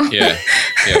 years ago. Yeah.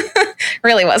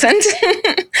 Really wasn't.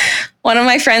 One of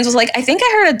my friends was like, I think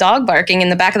I heard a dog barking in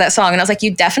the back of that song. And I was like,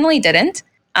 you definitely didn't.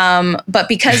 But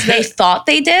because they thought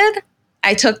they did,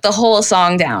 I took the whole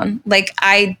song down. Like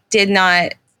I did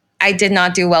not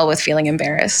do well with feeling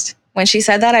embarrassed. When she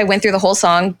said that, I went through the whole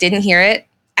song, didn't hear it.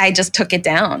 I just took it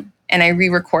down and I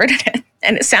re-recorded it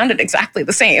and it sounded exactly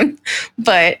the same.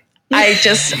 But I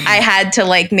had to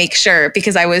like make sure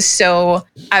because I was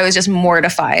just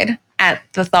mortified at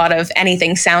the thought of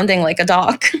anything sounding like a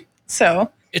dog.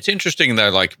 So it's interesting though,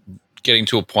 like getting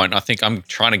to a point, I think I'm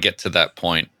trying to get to that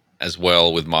point as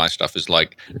well with my stuff, is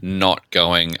like not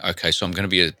going, okay, so I'm going to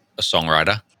be a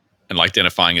songwriter and like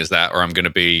identifying as that, or I'm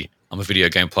a video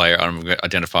game player, I'm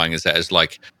identifying as that, as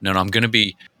like, no, I'm going to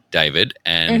be David,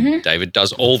 and David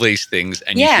does all these things,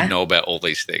 and you should know about all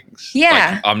these things.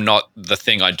 Yeah. Like, I'm not the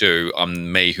thing I do,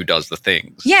 I'm me who does the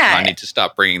things. Yeah. And I need to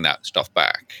start bringing that stuff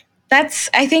back.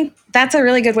 I think that's a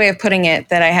really good way of putting it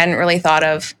that I hadn't really thought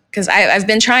of, because I've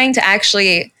been trying to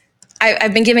actually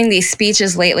I've been giving these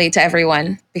speeches lately to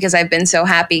everyone because I've been so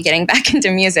happy getting back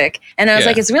into music. And I was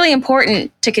like, it's really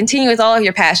important to continue with all of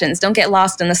your passions. Don't get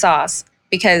lost in the sauce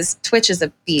because Twitch is a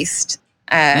beast,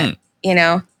 you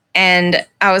know? And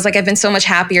I was like, I've been so much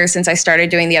happier since I started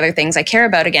doing the other things I care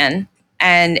about again.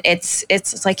 And it's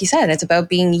like you said, it's about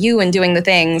being you and doing the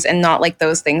things and not like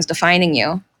those things defining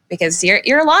you, because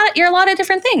you're a lot of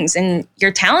different things and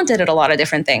you're talented at a lot of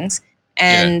different things.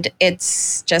 And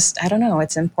it's just, I don't know,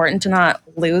 it's important to not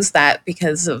lose that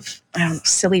because of, I don't know,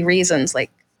 silly reasons. Like,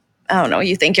 I don't know,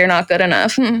 you think you're not good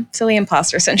enough. Silly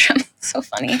imposter syndrome. So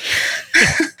funny.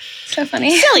 So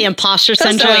funny. Silly imposter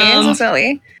syndrome. So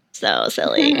silly. So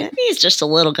silly. He's just a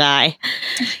little guy.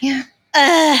 Yeah.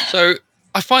 So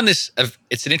I find this,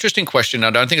 it's an interesting question. I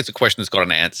don't think it's a question that's got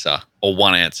an answer or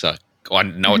one answer. I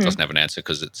know it doesn't have an answer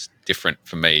because it's different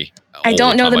for me. I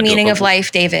don't know the meaning of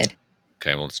life, David.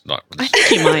 Okay, well, it's not. I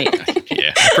think you might.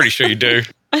 Yeah, I'm pretty sure you do.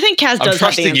 I think Kaz does I'm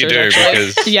trusting have the you do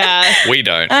answers, because we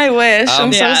don't. I wish.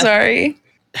 I'm so sorry.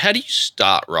 How do you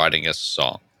start writing a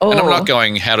song? Oh. And I'm not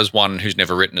going, how does one who's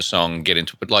never written a song get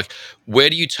into it? But like, where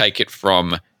do you take it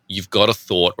from you've got a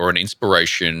thought or an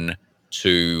inspiration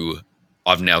to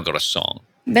I've now got a song?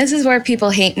 This is where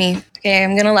people hate me. Okay,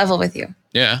 I'm going to level with you.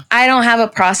 Yeah. I don't have a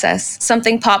process.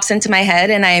 Something pops into my head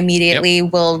and I immediately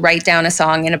will write down a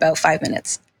song in about 5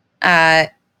 minutes.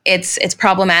 It's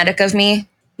problematic of me.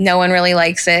 No one really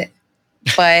likes it.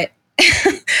 But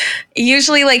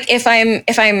usually like if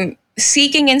I'm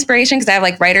seeking inspiration because I have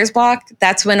like writer's block,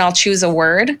 that's when I'll choose a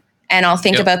word and I'll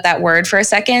think about that word for a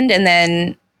second. And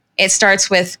then it starts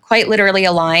with quite literally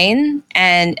a line.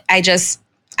 And I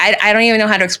don't even know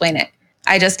how to explain it.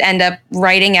 I just end up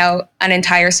writing out an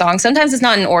entire song. Sometimes it's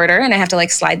not in order and I have to like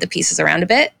slide the pieces around a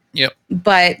bit. Yep.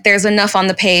 But there's enough on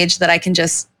the page that I can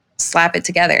just slap it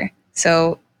together.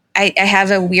 So I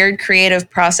have a weird creative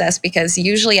process because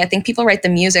usually I think people write the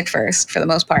music first for the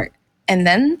most part and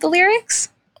then the lyrics.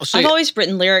 I've always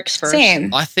written lyrics first.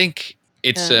 Same. I think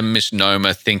it's a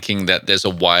misnomer thinking that there's a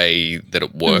way that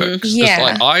it works.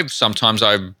 Yeah. Like sometimes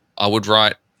I would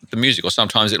write the music, or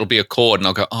sometimes it'll be a chord and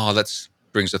I'll go, oh,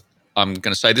 I'm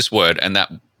going to say this word and that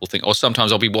will think, or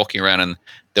sometimes I'll be walking around and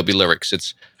there'll be lyrics.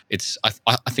 I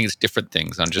think it's different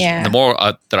things. I'm just, the more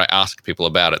that I ask people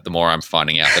about it, the more I'm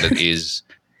finding out that it is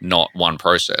not one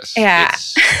process. Yeah.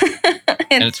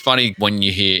 And it's funny when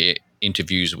you hear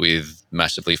interviews with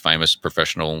massively famous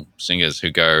professional singers who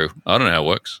go, I don't know how it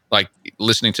works. Like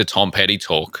listening to Tom Petty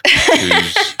talk,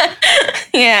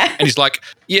 yeah. And he's like,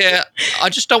 yeah, I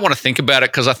just don't want to think about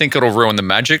it because I think it'll ruin the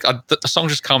magic. The song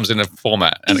just comes in a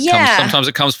format and sometimes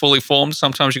it comes fully formed.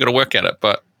 Sometimes you got to work at it.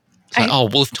 But it's like,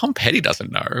 well, if Tom Petty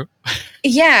doesn't know.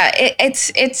 Yeah,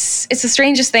 it's the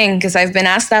strangest thing because I've been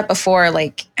asked that before.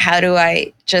 Like, how do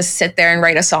I just sit there and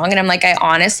write a song? And I'm like, I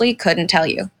honestly couldn't tell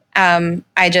you.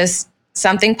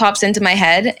 Something pops into my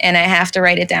head and I have to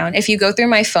write it down. If you go through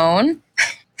my phone,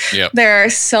 there are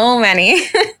so many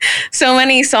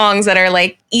songs that are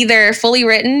like either fully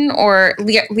written or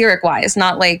lyric wise,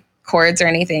 not like chords or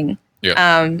anything.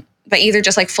 But either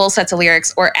just like full sets of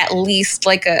lyrics or at least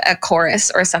like a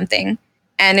chorus or something.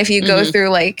 And if you go through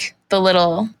like the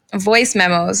little voice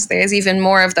memos, there's even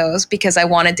more of those because I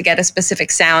wanted to get a specific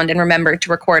sound and remember to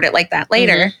record it like that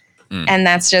later. And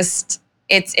that's just,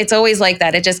 it's always like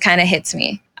that. It just kind of hits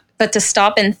me. But to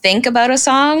stop and think about a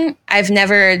song, I've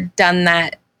never done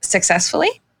that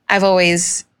successfully. I've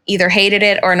always either hated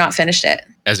it or not finished it.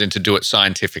 As in to do it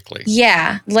scientifically.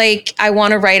 Yeah. Like I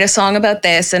want to write a song about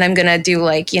this and I'm going to do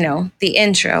like, the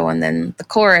intro and then the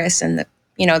chorus and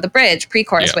the bridge,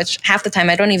 pre-chorus, which half the time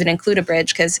I don't even include a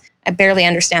bridge because I barely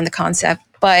understand the concept.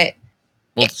 But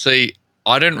see,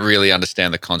 I don't really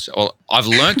understand the concept. Well, I've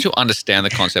learned to understand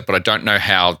the concept, but I don't know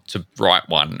how to write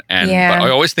one. But I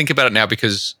always think about it now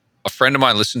because a friend of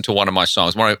mine listened to one of my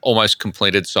songs, one of my almost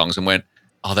completed songs, and went,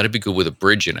 oh, that'd be good with a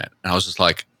bridge in it. And I was just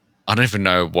like, I don't even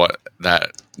know what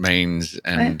that means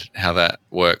and how that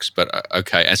works, but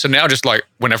okay. And so now just like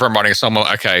whenever I'm writing a song, I'm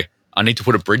like, okay, I need to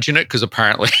put a bridge in it because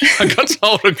apparently I got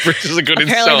told a bridge is a good song.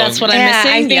 Apparently that's what I'm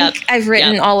missing. I think I've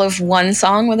written all of one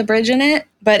song with a bridge in it,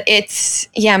 but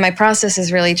my process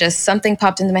is really just something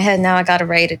popped into my head. Now I got to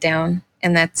write it down.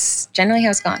 And that's generally how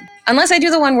it's gone. Unless I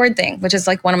do the one word thing, which is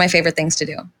like one of my favorite things to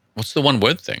do. What's the one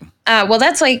word thing? Well,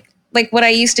 that's like what I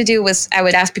used to do was I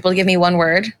would ask people to give me one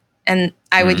word and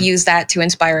I would use that to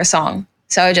inspire a song.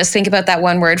 So I would just think about that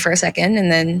one word for a second.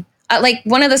 And then like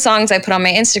one of the songs I put on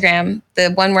my Instagram,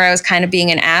 the one where I was kind of being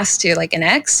an ass to like an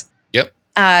ex. Yep.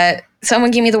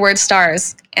 Someone gave me the word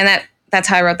stars and that's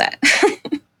how I wrote that.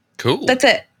 Cool. That's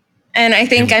it. And I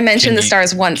think I mentioned the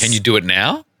stars once. Can you do it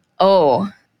now?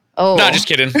 Oh, Oh. No, just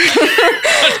kidding.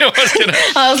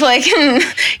 I was like,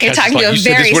 you're talking to a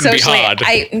very socially.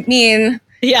 I mean,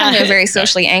 I'm a very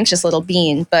socially anxious little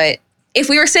being. But if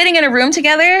we were sitting in a room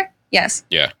together, yes,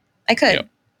 I could. Yeah.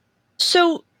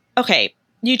 So, okay,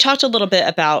 you talked a little bit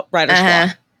about writer's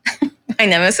block. My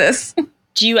nemesis.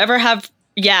 Do you ever have?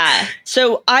 Yeah.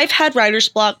 So I've had writer's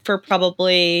block for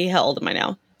probably, how old am I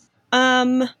now?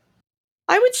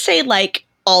 I would say like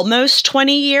almost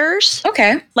 20 years.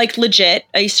 Okay. Like legit.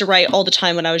 I used to write all the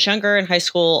time when I was younger in high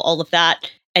school, all of that.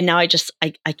 And now I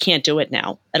can't do it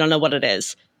now. I don't know what it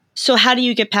is. So how do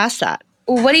you get past that?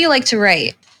 What do you like to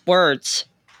write? Words.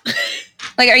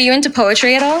 Like, are you into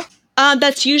poetry at all?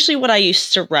 That's usually what I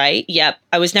used to write. Yep.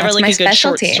 I was never like a good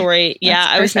short story. Yeah.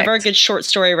 I was never a good short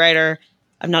story writer.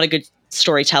 I'm not a good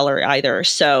storyteller either.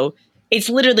 So it's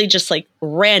literally just like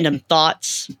random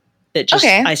thoughts that just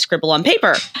I scribble on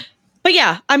paper. But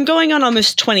yeah, I'm going on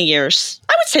almost 20 years.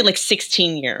 I would say like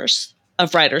 16 years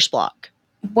of writer's block.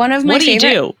 One of my What do you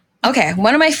do? Okay,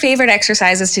 one of my favorite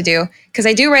exercises to do, because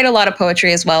I do write a lot of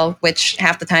poetry as well, which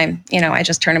half the time, I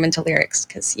just turn them into lyrics,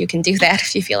 because you can do that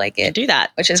if you feel like it. Do that,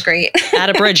 which is great.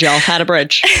 Add a bridge, y'all. Add a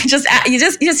bridge. You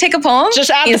just take a poem. Just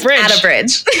add the bridge. Add a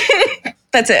bridge.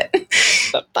 That's it.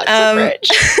 That's a bridge.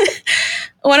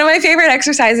 One of my favorite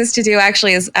exercises to do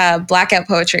actually is blackout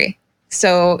poetry.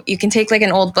 So you can take like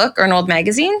an old book or an old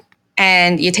magazine,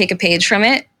 and you take a page from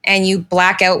it, and you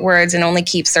black out words and only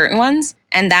keep certain ones.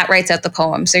 And that writes out the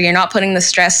poem. So you're not putting the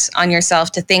stress on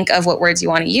yourself to think of what words you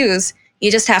want to use. You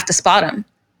just have to spot them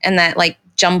and that like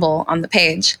jumble on the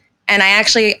page. And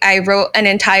I wrote an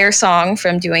entire song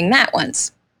from doing that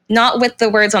once. Not with the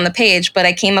words on the page, but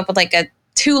I came up with like a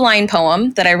 2-line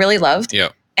poem that I really loved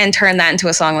and turned that into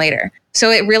a song later.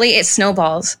 So it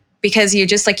snowballs because you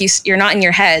just you're not in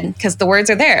your head because the words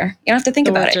are there. You don't have to think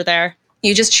about it. The words are there.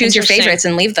 You just choose your favorites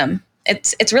and leave them.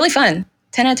 It's really fun.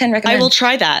 10 out of 10 recommend. I will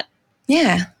try that.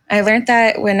 Yeah, I learned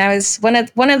that when I was one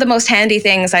of the most handy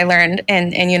things I learned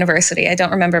in university. I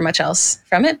don't remember much else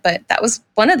from it, but that was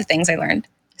one of the things I learned.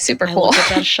 Super cool. I will give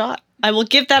that a shot. I will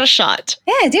give that a shot.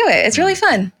 Yeah, do it. It's really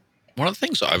fun. One of the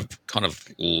things I've kind of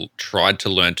tried to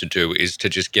learn to do is to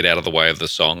just get out of the way of the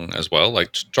song as well.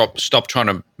 Like stop trying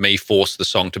to force the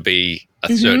song to be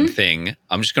a certain thing.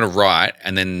 I'm just going to write,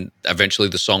 and then eventually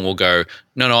the song will go,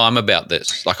 no, I'm about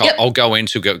this. Like I'll go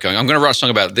into going, I'm going to write a song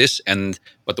about this,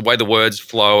 but the way the words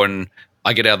flow and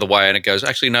I get out of the way and it goes,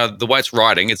 actually, no, the way it's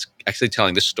writing, it's actually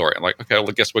telling this story. I'm like, okay, well,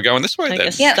 I guess we're going this way then. I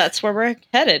guess that's where we're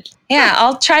headed. Yeah,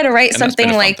 I'll try to write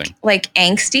something like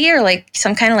angsty or like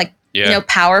some kind of like,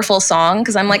 powerful song.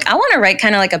 Because I'm like, I want to write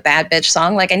kind of like a bad bitch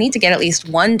song. Like I need to get at least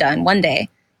one done one day.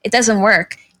 It doesn't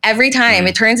work. Every time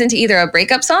it turns into either a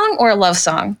breakup song or a love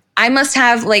song. I must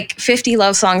have like 50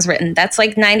 love songs written. That's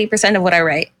like 90% of what I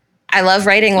write. I love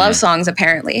writing love songs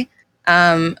apparently.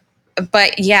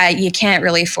 But yeah, you can't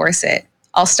really force it.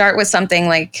 I'll start with something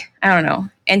like, I don't know,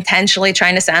 intentionally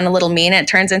trying to sound a little mean. And it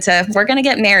turns into, we're going to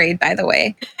get married, by the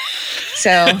way.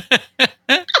 So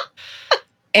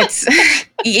it's,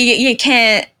 you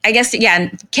can't, I guess,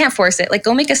 can't force it. Like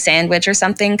go make a sandwich or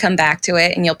something, come back to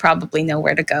it, and you'll probably know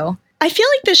where to go. I feel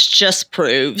like this just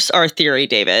proves our theory,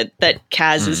 David, that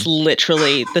Kaz is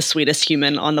literally the sweetest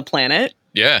human on the planet.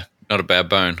 Yeah, not a bad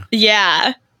bone.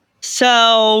 Yeah.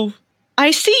 So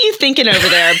I see you thinking over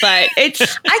there, but it's... I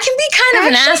can be kind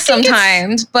of an ass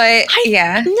sometimes, but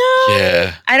yeah. No.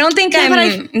 Yeah. I don't think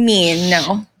I'm mean,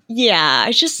 no. Yeah,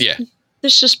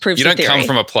 this just proves the theory. You don't come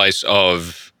from a place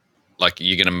of, like,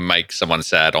 you're going to make someone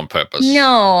sad on purpose.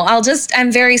 No,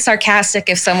 I'm very sarcastic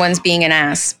if someone's being an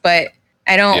ass, but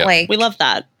I don't like... We love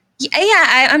that.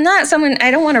 Yeah, I'm not someone...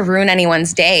 I don't want to ruin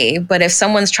anyone's day, but if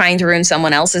someone's trying to ruin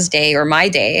someone else's day or my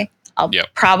day, I'll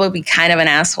probably be kind of an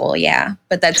asshole, yeah.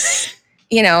 But that's...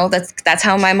 that's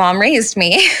how my mom raised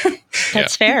me.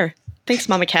 That's fair. Thanks,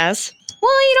 Mama Kaz.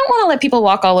 Well, you don't want to let people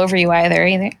walk all over you either.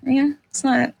 Yeah, it's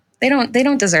not. They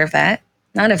don't deserve that.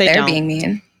 Not if they're being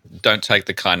mean. Don't take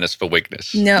the kindness for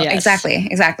weakness. No,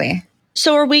 exactly.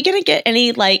 So, are we gonna get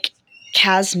any like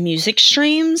Kaz music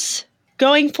streams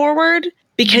going forward?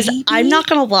 Because I'm not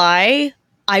gonna lie,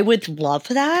 I would love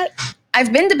that.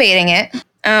 I've been debating it.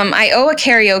 I owe a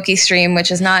karaoke stream,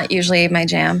 which is not usually my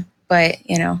jam, but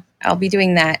I'll be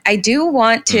doing that. I do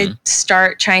want to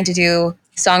start trying to do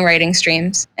songwriting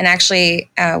streams. And actually,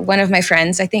 one of my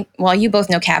friends, I think, you both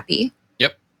know Cappy.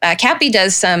 Yep.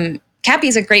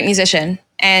 Cappy's a great musician,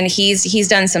 and he's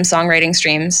done some songwriting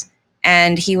streams.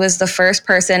 And he was the first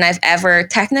person I've ever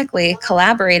technically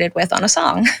collaborated with on a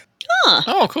song. Huh.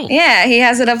 Oh, cool. Yeah, he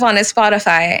has it up on his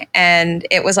Spotify. And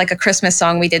it was like a Christmas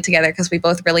song we did together because we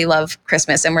both really love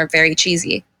Christmas and we're very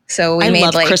cheesy. So we I made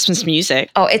love like Christmas music.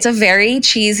 oh, it's a very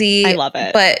cheesy, I love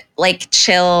it. but like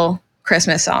chill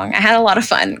Christmas song. I had a lot of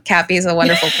fun. Cappy's a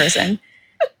wonderful person.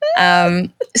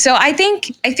 So I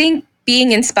think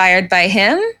being inspired by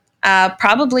him,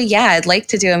 probably, yeah, I'd like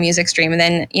to do a music stream. And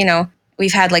then, you know,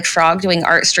 we've had like Frog doing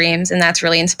art streams, and that's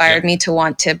really inspired me to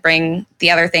want to bring the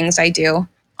other things I do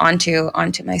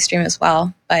onto my stream as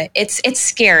well. But it's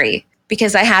scary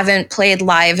because I haven't played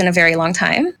live in a very long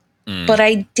time. But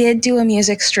I did do a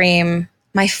music stream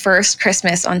my first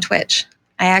Christmas on Twitch.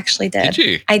 I actually did. Did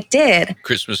you? I did.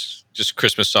 Christmas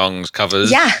songs,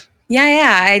 covers. Yeah.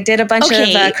 I did a bunch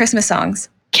Okay. of Christmas songs.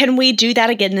 Can we do that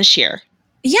again this year?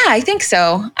 Yeah, I think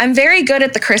so. I'm very good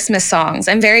at the Christmas songs.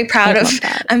 I'm very proud I of love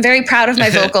that. I'm very proud of my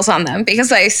vocals on them because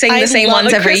I sing I the same love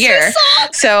ones a every Christmas year. song.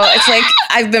 So it's like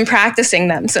I've been practicing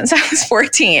them since I was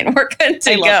 14. We're good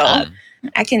to I go. love that.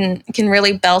 I can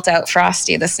really belt out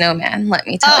Frosty the Snowman, let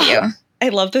me tell you. I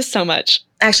love this so much.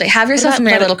 Actually, Have Yourself a about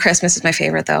Merry Let It- Little Christmas is my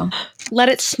favorite though. Let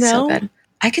It Snow. So good.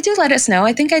 I could do Let It Snow.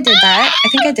 I think I did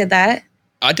that.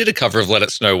 I did a cover of Let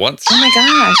It Snow once. Oh my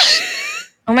gosh.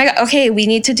 Oh my God. Okay,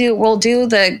 we'll do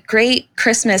the great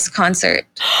Christmas concert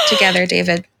together,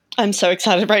 David. I'm so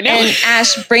excited right now. And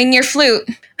Ash, bring your flute.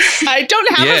 I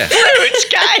don't have Yeah. a flute,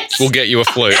 guys. We'll get you a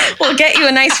flute. We'll get you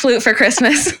a nice flute for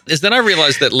Christmas. Is then I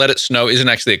realized that Let It Snow isn't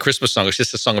actually a Christmas song. It's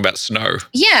just a song about snow.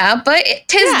 Yeah, but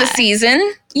tis the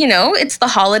season. You know, it's the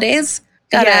holidays.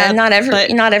 Yeah, not but everyone's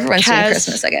doing Kaz-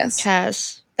 Christmas, I guess.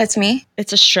 Kaz, That's me.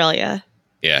 it's Australia.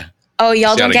 Yeah. Oh,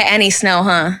 y'all don't Gotta- get any snow,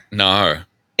 huh? No.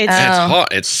 It's And it's Oh.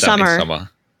 hot. It's Summer. summer.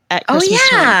 at Oh Christmas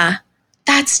time. yeah.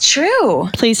 That's true.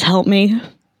 Please help me.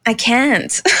 I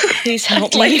can't. Please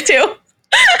help I'd me. like to.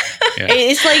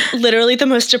 It's like literally the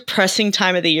most depressing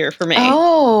time of the year for me.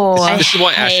 Oh. This is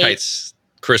why Ash hate- hates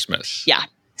Christmas. Yeah.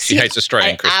 She See, hates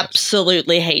Australian I Christmas.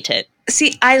 absolutely hate it.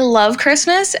 See, I love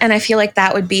Christmas, and I feel like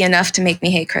that would be enough to make me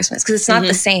hate Christmas because it's not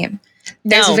the same.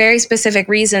 There's No. very specific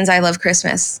reasons I love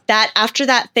Christmas. That after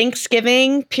that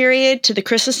Thanksgiving period to the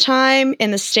Christmas time in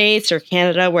the States or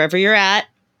Canada, wherever you're at,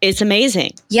 it's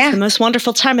amazing. Yeah, The most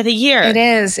wonderful time of the year. it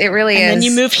is. It really is. And then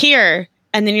you move here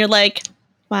and then you're like,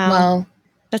 wow, Well,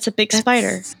 that's a big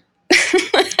spider.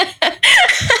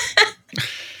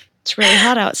 It's really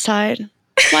hot outside.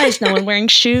 Why is no one wearing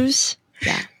shoes?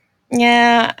 Yeah.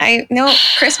 yeah, I know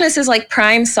Christmas is like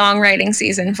prime songwriting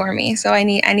season for me. So I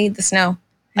need the snow.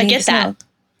 I need get the snow. that.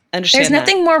 Understand There's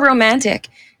nothing more romantic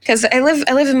because I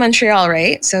live in Montreal,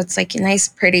 right? So it's like a nice,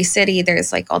 pretty city.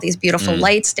 There's like all these beautiful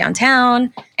lights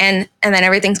downtown, and then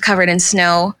everything's covered in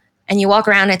snow. And you walk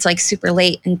around, it's like super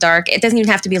late and dark. It doesn't even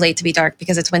have to be late to be dark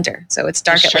because it's winter, so it's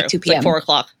dark That's at true. like 2 It's like p.m. 4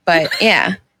 o'clock. But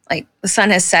yeah, like the sun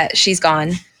has set. She's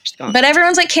gone. She's gone. But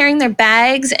everyone's like carrying their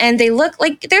bags, and they look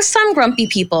like there's some grumpy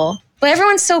people. But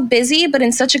everyone's so busy, but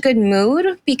in such a good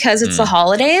mood because it's the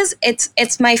holidays.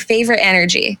 It's my favorite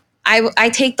energy. I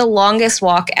take the longest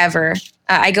walk ever.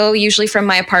 I go usually from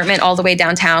my apartment all the way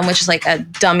downtown, which is like a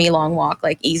dummy long walk,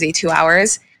 like easy 2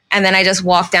 hours. And then I just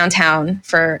walk downtown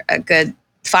for a good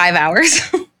 5 hours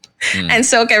and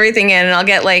soak everything in. And I'll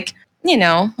get like,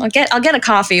 I'll get a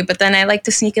coffee, but then I like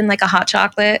to sneak in like a hot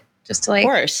chocolate just to Of like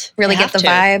course. really You get have the to.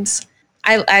 vibes.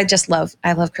 I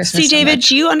love Christmas. See, so David, much.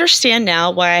 do you understand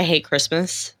now why I hate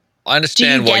Christmas? I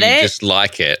understand Do you why get you it? just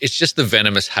like it. It's just the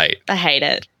venomous hate. I hate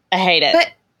it. I hate it.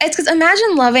 But it's because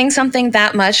imagine loving something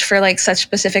that much for like such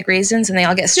specific reasons and they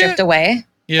all get stripped away.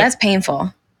 Yeah. That's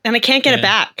painful. and I can't get it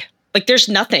back. Like there's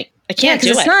nothing. I can't do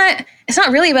it's it. it's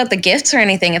not really about the gifts or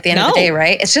anything at the end of the No. day,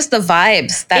 right? It's just the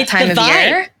vibes that It's time the of vibe.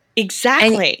 year.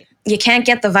 Exactly. You can't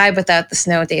get the vibe without the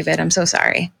snow, David. I'm so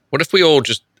sorry. What if we all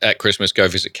just at Christmas go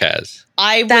visit Kaz?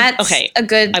 I would That's okay. a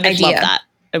good I would idea. love that.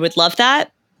 I would love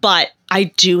that, but I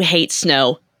do hate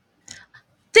snow.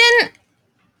 Then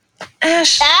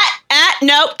Ash,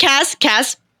 Nope,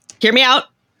 Cass, hear me out.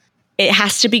 It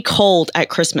has to be cold at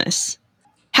Christmas.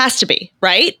 Has to be,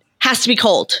 right? Has to be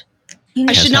cold.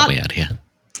 I should not. out here.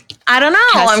 I don't know.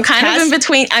 Cass- I'm kind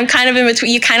of in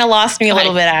between. You kind of lost me a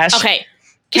little bit, Ash. Okay.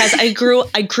 Cass, I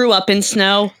grew up in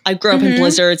snow. I grew up in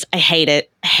blizzards. I hate it.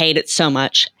 I hate it so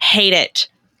much. Hate it.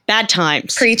 Bad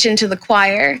times. Preaching to the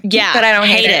choir. Yeah. But I don't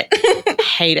hate it.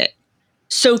 Hate it.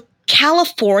 So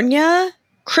California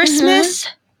Christmas,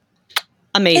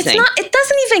 amazing. It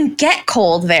doesn't even get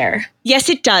cold there. Yes,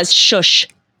 it does. Shush.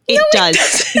 It does.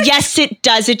 Yes, it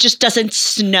does. It just doesn't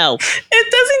snow.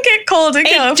 It doesn't get cold in It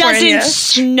California. doesn't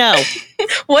snow.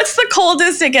 What's the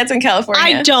coldest it gets in California?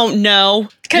 I don't know.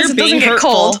 'Cause You're it being doesn't get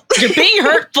hurtful. cold. You're being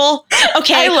hurtful.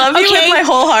 Okay. I love you okay, with my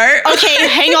whole heart. Okay,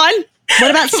 hang on.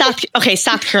 What about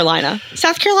South Carolina?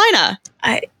 South Carolina.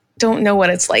 I don't know what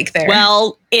it's like there.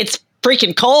 Well, it's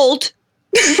freaking cold.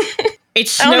 It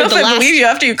I don't know snowed if I believe you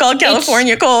after you called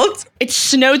California cold. It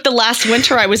snowed the last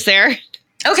winter I was there.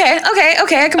 Okay.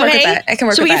 I can work with that. I can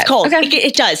work so with we that. have cold. Okay.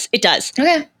 It does.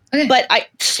 Okay. But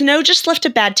snow just left a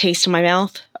bad taste in my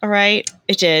mouth. All right,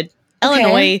 it did. Okay.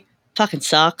 Illinois fucking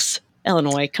sucks.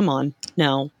 Illinois, come on,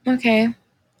 no, Okay.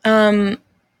 I'm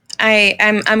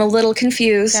a little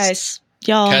confused. guys,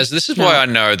 y'all. Kaz, this is no. why I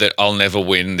know that I'll never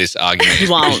win this argument. You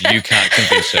won't. Because you can't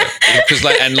convince her. Because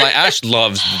Ash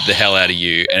loves the hell out of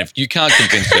you, and if you can't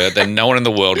convince her, then no one in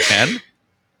the world can.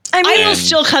 I mean, I will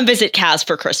still come visit Kaz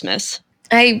for Christmas.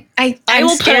 I'm will put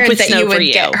up scared with that snow you for would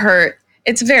you. get hurt.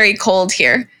 It's very cold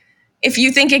here. If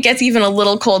you think it gets even a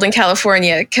little cold in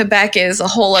California, Quebec is a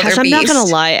whole other Kaz, I'm beast. not gonna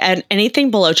lie, and anything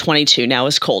below 22 now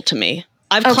is cold to me.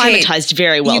 I've Okay, climatized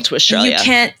very well to Australia.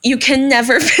 You can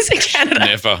never visit Canada.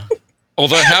 Never.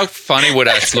 Although, how funny would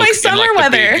Ash look my in summer the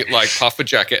weather. big puffer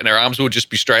jacket, and her arms would just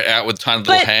be straight out with tiny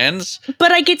little hands?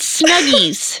 But I get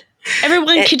snuggies.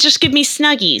 Everyone could just give me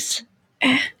snuggies.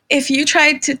 If you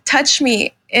tried to touch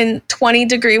me in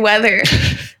 20-degree weather,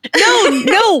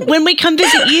 No, when we come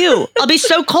visit you, I'll be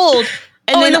so cold.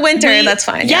 And in the winter, that's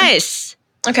fine. Yeah. Yes.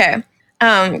 Okay.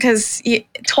 Because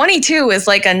 22 is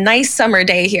like a nice summer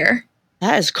day here.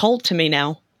 That is cold to me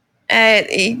now.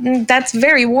 That's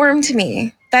very warm to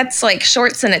me. That's like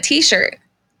shorts and a t-shirt.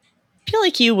 I feel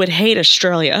like you would hate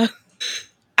Australia.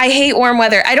 I hate warm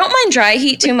weather. I don't mind dry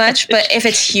heat too much, but if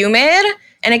it's humid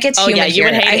and it gets humid you here,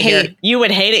 would hate I it here. You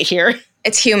would hate it here.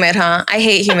 It's humid, huh? I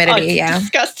hate humidity. Yeah,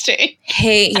 Disgusting.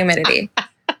 hate humidity.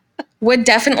 Would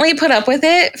definitely put up with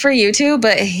it for you two,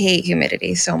 but hate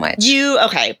humidity so much.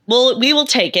 Okay. Well, we will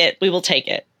take it. We will take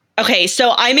it. Okay,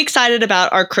 so I'm excited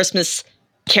about our Christmas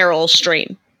Carol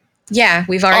stream. Yeah,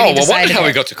 we've Oh, already well, decided. wonder how it.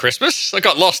 we got to Christmas. I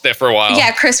got lost there for a while.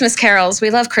 Yeah, Christmas carols. We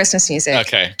love Christmas music.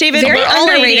 Okay. David, Very we're all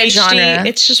underrated ADHD. genre.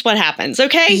 It's just what happens,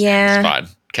 okay? Yeah. It's fine.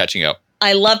 Catching up.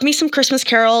 I love me some Christmas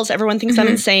carols. Everyone thinks I'm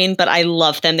insane, but I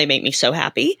love them. They make me so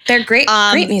happy. They're great,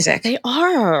 great music. They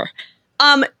are.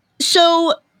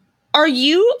 So are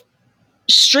you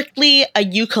strictly a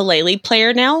ukulele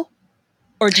player now?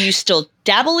 Or do you still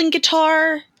dabble in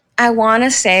guitar? I want to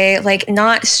say, like,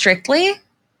 not strictly.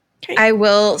 Okay. I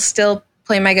will still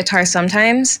play my guitar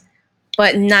sometimes,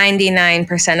 but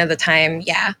 99% of the time,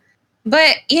 yeah.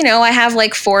 But, I have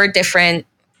like 5 different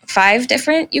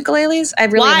ukuleles. I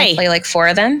really only play like 4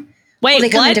 of them. Wait, they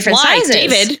come in what? different Why?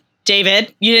 sizes.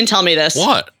 David, you didn't tell me this.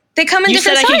 What? They come in You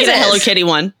different said I sizes. could get a Hello Kitty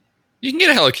one. You can get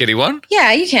a Hello Kitty one.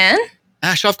 Yeah, you can.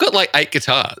 Ash, I've got like 8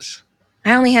 guitars.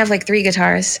 I only have like 3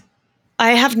 guitars.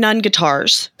 I have none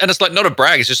guitars. And it's like not a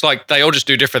brag. It's just like they all just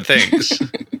do different things.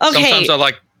 Okay. Sometimes I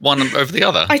like one over the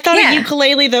other. I thought Yeah. a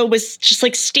ukulele though was just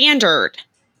like standard.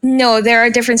 No, there are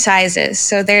different sizes.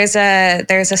 So there's a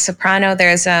soprano,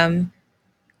 there's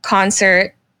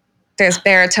concert, there's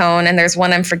baritone, and there's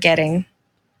one I'm forgetting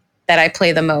that I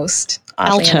play the most.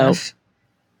 Oddly Alto. enough.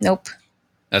 Nope.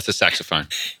 That's a saxophone.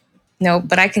 Nope,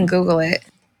 but I can Google it.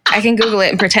 I can Google it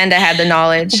and pretend I had the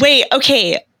knowledge. Wait,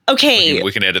 okay.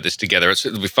 We can edit this together.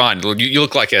 It'll be fine. You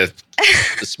look like a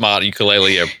smart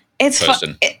ukulele It's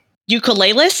person.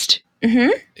 Ukulelist? Mm-hmm.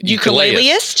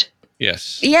 Ukuleleist?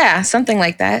 Yes. Yeah, something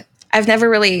like that. I've never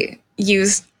really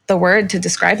used the word to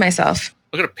describe myself.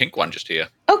 Look at a pink one just here.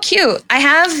 Oh, cute. I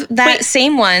have that Wait.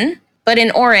 same one, but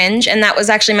in orange, and that was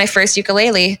actually my first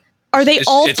ukulele. Are they It's-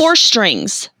 all it's- 4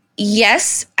 strings?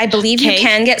 Yes, I believe you Okay.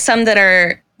 can get some that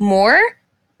are more,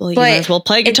 Well, you but might as well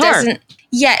play it guitar.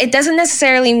 it doesn't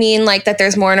necessarily mean like that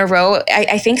there's more in a row.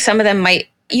 I think some of them might,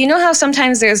 how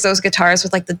sometimes there's those guitars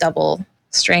with like the double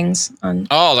strings on.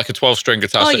 Oh, like a 12-string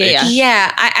guitar. Oh, so yeah, each-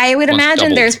 Yeah, I would One's imagine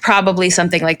doubled. there's probably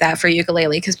something like that for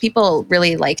ukulele because people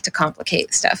really like to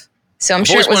complicate stuff. So I'm I've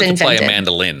sure always it was wanted to play invented. a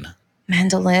mandolin.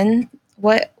 Mandolin?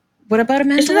 What about a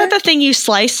mandolin? Isn't that the thing you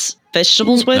slice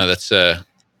vegetables with? No, that's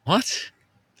what?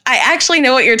 I actually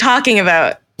know what you're talking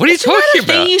about. What are you talking The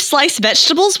thing about? you slice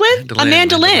vegetables with? A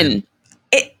mandolin.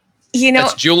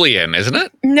 That's julienne, isn't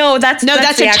it? No, that's No,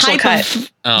 that's the a actual type cut.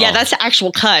 of. Oh. Yeah, that's the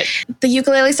actual cut. The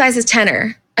ukulele size is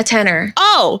tenor. A tenor.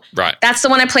 Oh, Right. That's the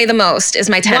one I play the most. Is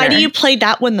my tenor. why do you play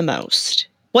that one the most?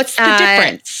 What's the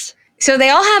difference? So they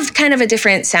all have kind of a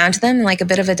different sound to them, like a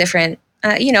bit of a different.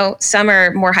 Some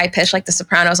are more high pitched, like the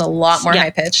soprano's a lot more Yeah. high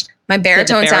pitched. My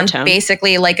baritone sounds baritone.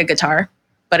 basically like a guitar,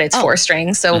 but it's 4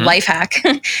 strings. So life hack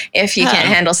if you can't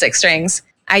handle 6 strings.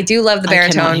 I do love the I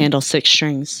cannot baritone. handle 6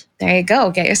 strings. There you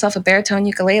go. Get yourself a baritone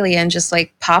ukulele and just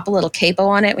like pop a little capo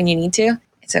on it when you need to.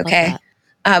 It's okay.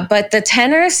 But the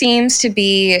tenor seems to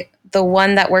be the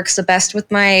one that works the best with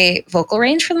my vocal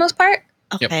range for the most part.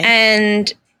 Okay.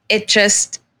 And it's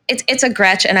a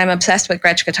Gretsch, and I'm obsessed with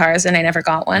Gretsch guitars, and I never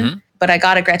got one. but I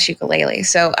got a Gretsch ukulele.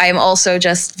 So I'm also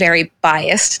just very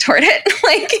biased toward it.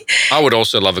 Like, I would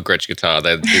also love a Gretsch guitar.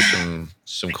 They do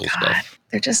some cool God, stuff.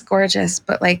 they're just gorgeous,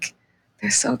 but like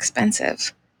they're so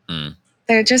expensive. Mm.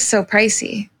 They're just so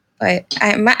pricey. But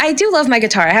I do love my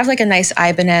guitar. I have like a nice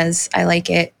Ibanez. I like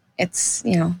it. It's,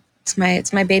 you know, it's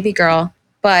my baby girl.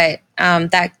 But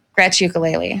that Gretsch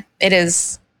ukulele,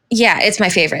 it's my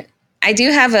favorite. I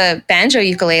do have a banjo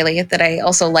ukulele that I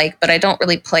also like, but I don't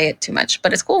really play it too much,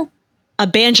 but it's cool. A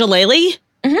banjolele?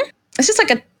 Mm-hmm. It's just like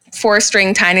a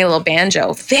 4-string tiny little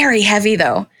banjo. Very heavy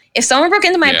though. If someone broke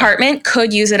into my apartment,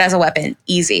 could use it as a weapon.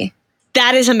 Easy.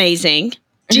 That is amazing.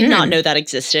 Did not know that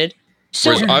existed. So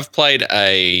Whereas I've played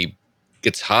a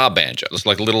guitar banjo. It's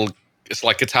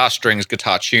like guitar strings,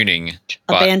 guitar tuning,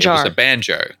 but it was a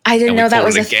banjo. I didn't know that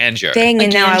was a ganjo thing,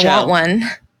 and now I want one.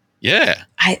 Yeah.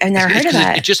 I've never heard of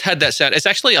that. It just had that sound. It's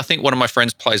actually, I think one of my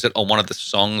friends plays it on one of the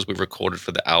songs we recorded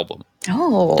for the album.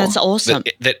 Oh. That's awesome.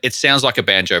 That it sounds like a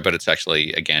banjo, but it's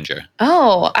actually a ganjo.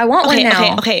 Oh, I want one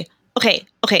now. Okay.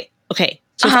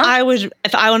 So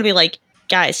if I want to be like,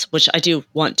 guys, which I do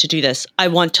want to do this, I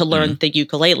want to learn the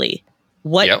ukulele.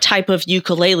 What type of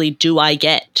ukulele do I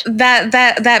get?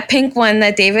 That pink one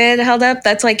that David held up,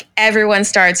 that's like everyone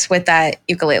starts with that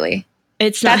ukulele.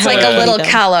 That's like a little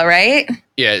Kala, right?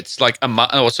 Yeah, it's like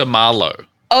it's a Marlowe.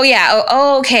 Oh yeah.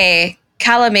 Oh, okay.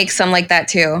 Kala makes some like that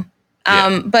too.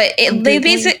 But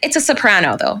it's a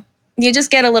soprano though. You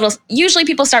just get a little. Usually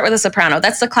people start with a soprano.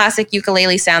 That's the classic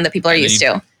ukulele sound that people are used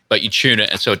to. But you tune it,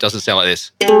 and so it doesn't sound like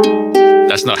this.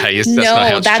 That's not how you.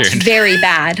 That's tuned. very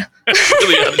bad.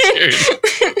 Really out of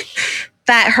tune.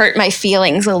 That hurt my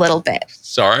feelings a little bit.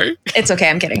 Sorry. It's okay.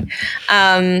 I'm kidding.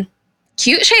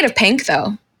 Cute shade of pink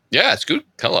though. Yeah, it's good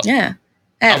color. Yeah.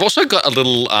 I've also got a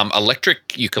little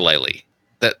electric ukulele.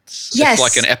 It's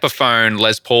like an Epiphone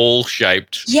Les Paul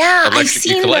shaped. Yeah, I've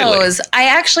seen ukulele. those.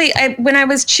 When I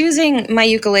was choosing my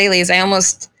ukuleles, I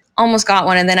almost got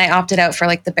one, and then I opted out for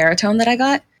like the baritone that I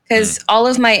got because all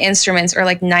of my instruments, or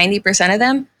like 90% of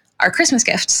them, are Christmas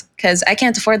gifts because I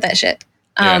can't afford that shit.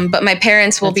 But my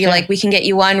parents will be like, we can get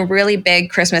you one really big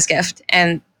Christmas gift,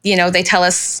 and you know they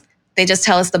just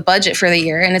tell us the budget for the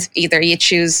year, and it's either you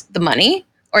choose the money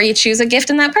or you choose a gift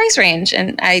in that price range.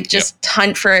 And I just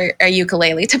hunt for a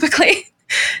ukulele typically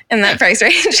in that price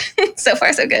range. So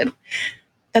far, so good.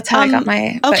 That's how I got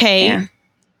my. Okay.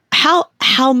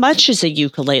 How much is a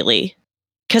ukulele?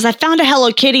 Because I found a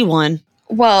Hello Kitty one.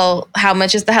 Well, how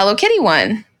much is the Hello Kitty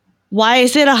one? Why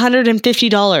is it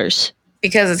 $150?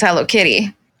 Because it's Hello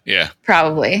Kitty. Yeah.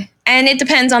 Probably. And it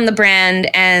depends on the brand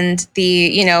and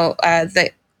the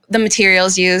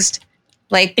materials used.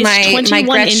 Like it's 21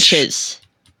 my inches.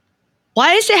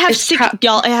 Why does it have six?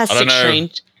 Y'all, it has 6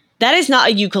 strings. That is not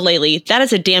a ukulele. That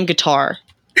is a damn guitar.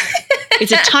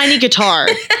 It's a tiny guitar.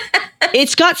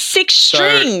 It's got 6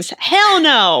 strings. Hell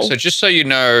no. So just so you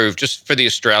know, just for the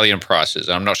Australian prices,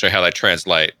 I'm not sure how they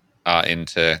translate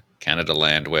into Canada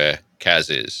land where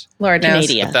Kaz is. Lord knows.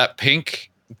 Canada. But that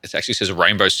pink, it actually says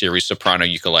Rainbow Series Soprano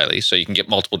ukulele, so you can get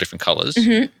multiple different colors,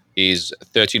 is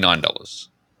 $39.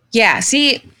 Yeah.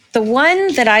 See, the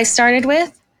one that I started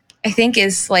with, I think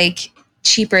is like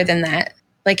cheaper than that.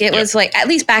 Like it was like, at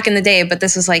least back in the day, but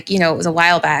this was like, it was a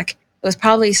while back. It was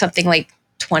probably something like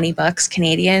 $20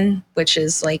 Canadian, which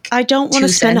is like I don't want to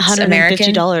spend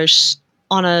 $150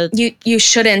 on a you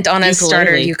shouldn't on a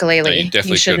starter ukulele. No, you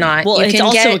definitely should not. Well, it's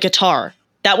also a guitar.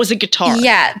 That was a guitar.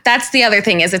 Yeah, that's the other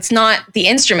thing is it's not the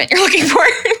instrument you're looking for.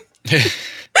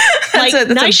 That's a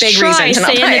big reason to not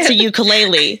saying buy it's it. a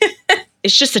ukulele.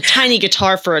 It's just a tiny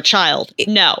guitar for a child.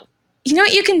 No. You know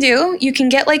what you can do? You can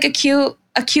get like a cute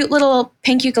little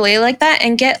pink ukulele like that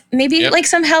and get maybe like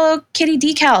some Hello Kitty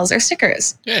decals or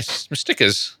stickers. Yes, some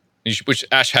stickers, which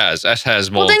Ash has. Ash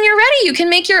has more. Well, then you're ready. You can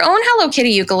make your own Hello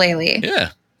Kitty ukulele. Yeah.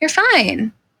 You're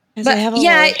fine. But I have a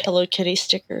lot of Hello Kitty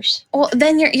stickers. Well,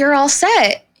 then you're all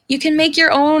set. You can make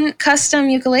your own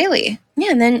custom ukulele. Yeah,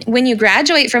 and then when you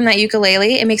graduate from that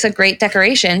ukulele, it makes a great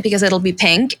decoration because it'll be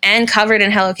pink and covered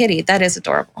in Hello Kitty. That is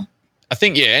adorable. I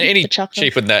think, any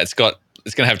cheaper than that, it's going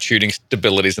to have tuning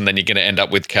stabilities, and then you're going to end up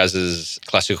with Kaz's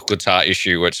classical guitar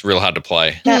issue where it's real hard to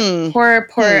play. That poor.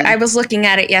 I was looking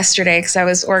at it yesterday because I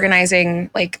was organizing,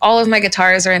 like all of my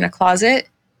guitars are in a closet.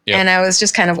 Yep. And I was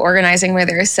just kind of organizing where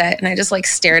they're set, and I just like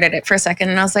stared at it for a second,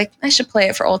 and I was like, I should play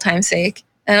it for old time's sake.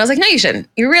 And I was like, no, you shouldn't.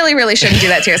 You really, really shouldn't do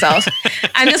that to yourself.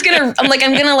 I'm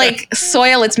gonna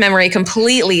soil its memory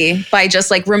completely by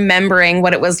just like remembering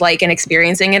what it was like and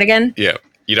experiencing it again. Yeah.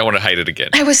 You don't want to hate it again.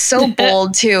 I was so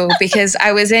bold too, because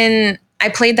I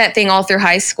played that thing all through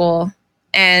high school,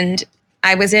 and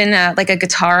I was in like a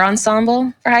guitar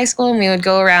ensemble for high school, and we would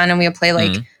go around and we would play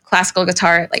like classical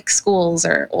guitar at like schools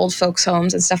or old folks'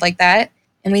 homes and stuff like that.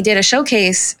 And we did a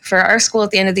showcase for our school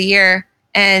at the end of the year.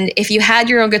 And if you had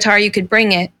your own guitar, you could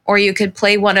bring it, or you could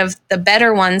play one of the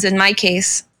better ones, in my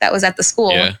case, that was at the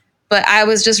school. Yeah. But I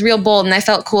was just real bold, and I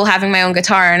felt cool having my own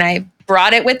guitar, and I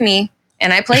brought it with me,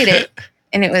 and I played it.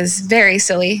 And it was very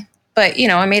silly. But, you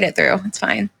know, I made it through. It's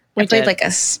fine. I played like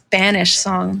a Spanish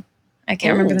song. I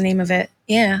can't remember the name of it.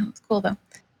 Yeah, it's cool, though.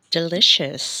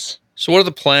 Delicious. So what are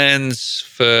the plans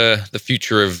for the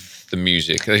future of the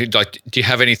music? Like, do you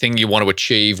have anything you want to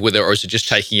achieve with it, or is it just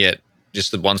taking it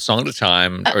just the one song at a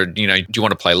time? Or, you know, do you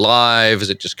want to play live? Is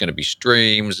it just going to be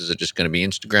streams? Is it just going to be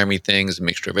Instagram-y things, a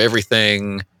mixture of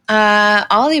everything?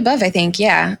 All the above, I think.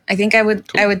 Yeah. I think I would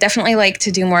definitely like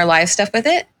to do more live stuff with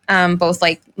it. Both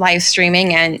like live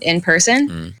streaming and in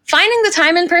person. Finding the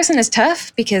time in person is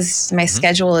tough because my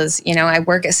schedule is, you know, I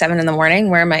work at 7 a.m.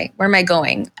 Where am I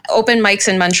going? Open mics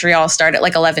in Montreal start at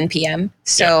like 11 p.m.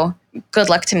 So good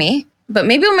luck to me. But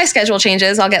maybe when my schedule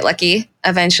changes, I'll get lucky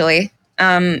eventually.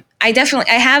 I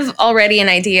have already an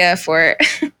idea for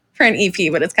an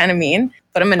EP, but it's kind of mean,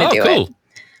 but I'm going to do it.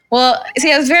 Well,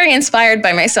 see, I was very inspired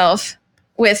by myself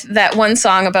with that one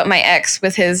song about my ex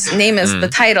with his name as the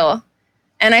title.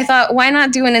 And I thought, why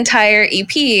not do an entire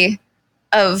EP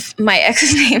of my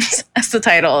ex's names as the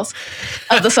titles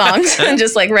of the songs and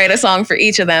just like write a song for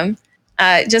each of them?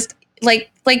 Just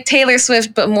like Taylor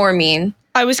Swift, but more mean.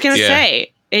 I was going to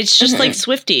say, it's just like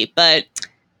Swiftie, but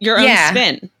your own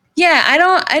spin. Yeah,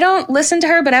 I don't listen to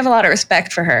her, but I have a lot of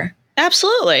respect for her.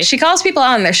 Absolutely. She calls people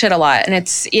out on their shit a lot. And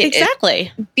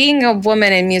exactly. Being a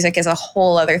woman in music is a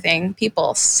whole other thing.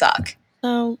 People suck.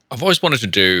 Oh. I've always wanted to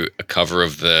do a cover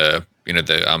of the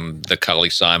Carly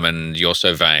Simon, You're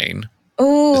So Vain.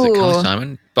 Ooh. Is it Carly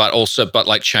Simon? But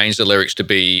like change the lyrics to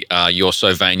be You're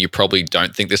So Vain, you probably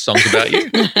don't think this song's about you.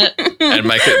 And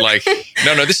make it like,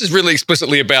 no, this is really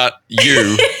explicitly about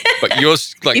you, but you're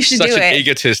like such an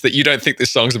egotist that you don't think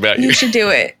this song's about you. You should do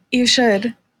it. You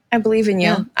should. I believe in you.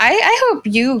 Yeah. I hope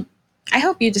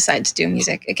you decide to do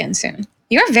music again soon.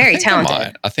 You're very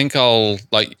talented. I think I'll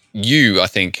I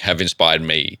think have inspired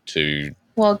me to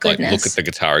look at the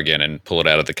guitar again and pull it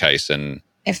out of the case. And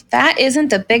if that isn't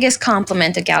the biggest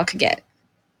compliment a gal could get.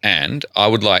 And I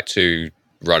would like to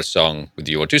write a song with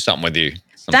you or do something with you.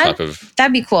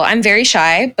 That'd be cool. I'm very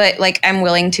shy, but like I'm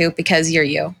willing to because you're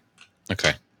you.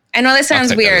 Okay. I know that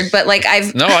sounds weird, but like I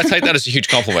take that as a huge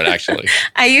compliment, actually.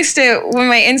 I used to, when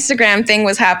my Instagram thing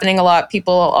was happening a lot,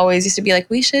 people always used to be like,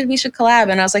 we should collab.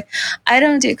 And I was like, I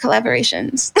don't do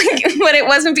collaborations. But it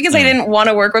wasn't because I didn't want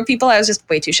to work with people. I was just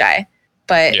way too shy.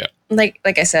 But like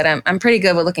I said, I'm pretty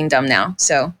good with looking dumb now.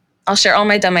 So I'll share all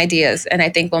my dumb ideas and I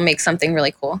think we'll make something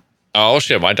really cool. I'll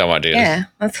share my dumb ideas. Yeah,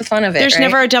 that's the fun of it. There's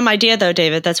never a dumb idea though,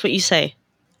 David. That's what you say.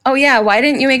 Oh yeah, why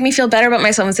didn't you make me feel better about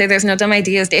myself and say there's no dumb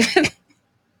ideas, David?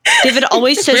 David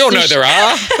always says... We all know there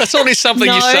are. That's only something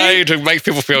you say to make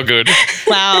people feel good.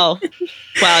 Wow,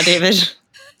 David.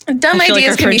 Dumb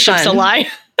ideas can be fun. A lie.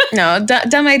 No,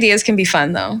 dumb ideas can be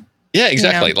fun though. Yeah,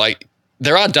 exactly. You know? Like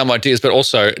there are dumb ideas, but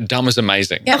also dumb is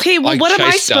amazing. Yeah. Okay, well, what am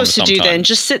I supposed to do then?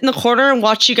 Just sit in the corner and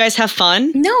watch you guys have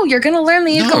fun? No, you're going to learn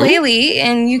the ukulele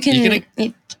and you can...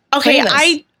 Okay,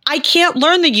 I can't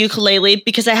learn the ukulele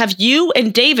because I have you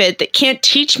and David that can't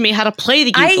teach me how to play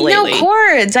the ukulele. I know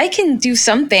chords. I can do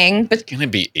something, but it's gonna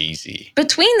be easy.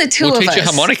 Between the two of us, we'll teach you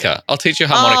harmonica. I'll teach you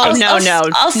harmonica. No.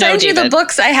 I'll send you the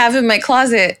books I have in my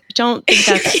closet. Don't think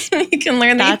that's you can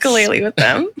learn the ukulele with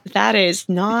them. That is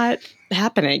not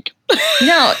happening.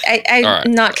 No,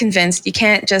 I'm not convinced. You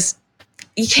can't because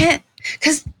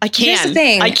I can. Here's the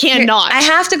thing. I cannot. I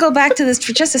have to go back to this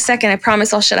for just a second. I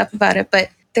promise I'll shut up about it, but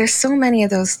there's so many of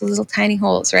those little tiny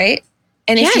holes, right?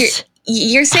 And if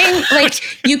you're saying like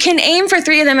you can aim for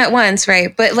 3 of them at once,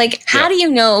 right? But like, how do you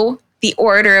know the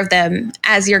order of them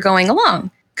as you're going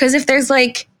along? Because if there's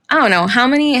like, I don't know, how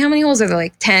many holes are there?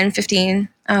 Like 10, 15?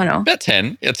 I don't know. About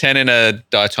 10. Yeah, 10 in a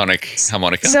diatonic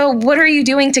harmonica. So what are you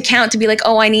doing to count to be like,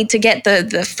 oh, I need to get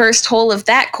the first hole of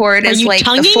that chord as like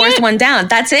the 4th one down?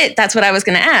 That's it. That's what I was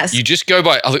going to ask. You just go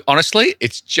by, honestly,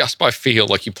 it's just by feel.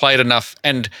 Like you play it enough.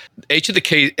 And each of the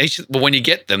keys, when you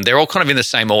get them, they're all kind of in the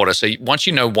same order. So once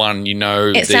you know one, you know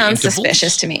it sounds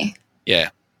suspicious to me. Yeah.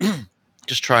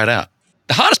 Just try it out.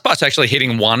 The hardest part's actually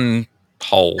hitting one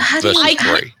hole versus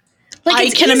 3. I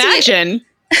can imagine.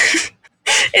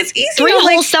 It's easy. 3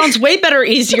 holes sounds way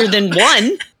easier than 1.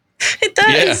 It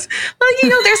does. Yeah.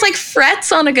 Well, there's like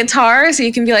frets on a guitar, so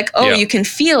you can be like, you can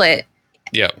feel it.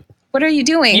 Yeah. What are you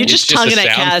doing? You're just tugging it,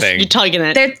 Kaz. You're tugging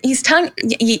it. He's tongue.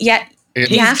 Yeah.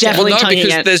 He's have to. definitely Well, no, tonguing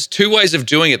because it. there's two ways of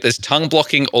doing it. There's tongue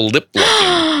blocking or lip blocking.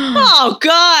 Oh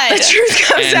God, The truth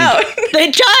comes And- out.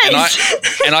 it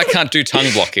does. and I can't do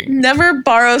tongue blocking. Never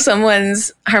borrow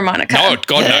someone's harmonica. No,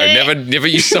 God, no. Never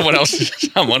use someone else's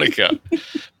harmonica.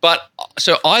 But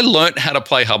so I learned how to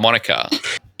play harmonica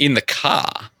in the car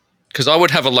because I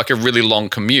would have a really long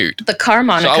commute. The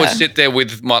carmonica. So I would sit there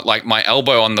with my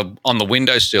elbow on the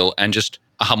windowsill and just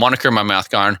a harmonica in my mouth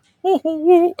going, woo, woo,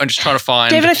 woo, and just trying to find.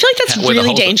 David, I feel like that's where the really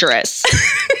holes are. dangerous.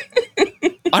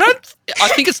 I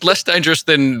think it's less dangerous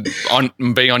than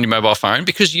being on your mobile phone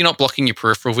because you're not blocking your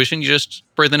peripheral vision. You're just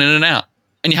breathing in and out.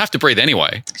 And you have to breathe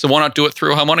anyway. So why not do it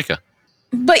through a harmonica?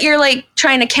 But you're like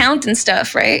trying to count and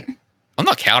stuff, right? I'm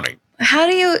not counting. How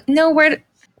do you know where to...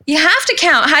 You have to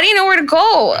count. How do you know where to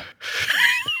go?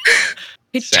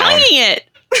 It's Sound. tonguing it.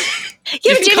 Yeah, You but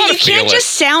can David, kinda you can't feel just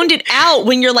sound it out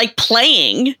when you're like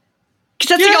playing.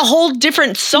 Because that's like a whole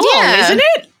different song, Yeah. isn't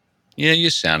it? Yeah, you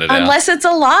sound it out. Unless it's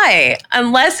a lie.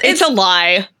 Unless It's a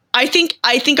lie. I think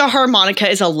a harmonica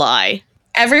is a lie.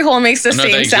 every hole makes the No,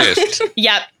 same they sound. exist.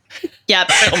 Yep. Yep.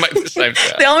 They all make the same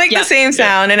sound. They all make Yeah. the same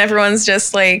sound, and everyone's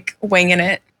just like winging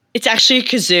it. It's actually a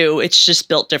kazoo. It's just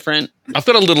built different. I've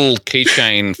got a little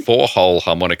keychain 4-hole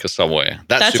harmonica somewhere.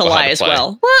 That's a super hard lie to as play.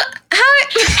 well. What?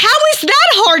 How is that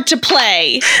hard to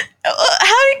play?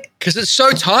 How? Because it's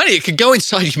so tiny, it could go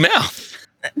inside your mouth.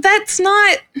 That's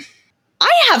not. I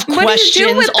have What do you do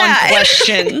questions with on that?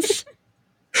 questions.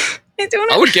 I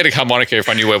don't. I would get a harmonica if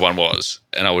I knew where one was,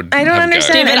 and I would. I don't have a go.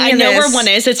 understand. David, Any I of know where this. one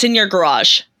is. It's in your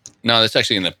garage. No, it's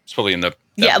actually it's probably in the.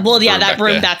 That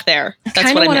room there. back there. That's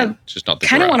Kinda what I wanna- meant. It's just not the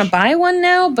Kind of garage. want to buy one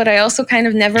now, but I also kind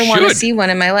of never You want to should. see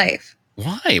one in my life. Why?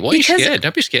 Why are you Because- scared?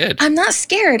 Don't be scared. I'm not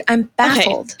scared. I'm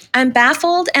baffled. I'm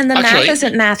baffled, and the math Actually-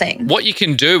 isn't mathing. What you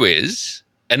can do is,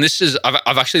 and this is,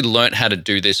 I've actually learned how to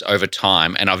do this over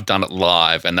time, and I've done it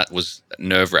live, and that was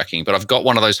nerve wracking. But I've got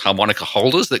one of those harmonica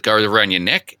holders that goes around your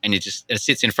neck, and it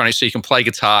sits in front of you, so you can play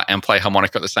guitar and play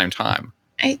harmonica at the same time.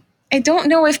 I don't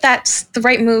know if that's the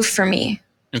right move for me,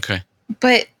 Okay.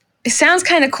 but it sounds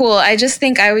kind of cool. I just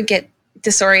think I would get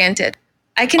disoriented.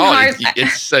 I can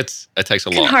It takes a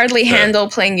lot. hardly Yeah. handle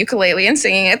playing ukulele and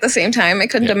singing at the same time. I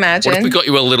couldn't Yeah. imagine. What if we got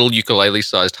you a little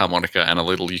ukulele-sized harmonica and a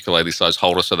little ukulele-sized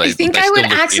holder? So I think I would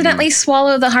accidentally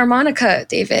swallow the harmonica,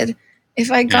 David,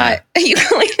 if I got a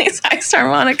ukulele-sized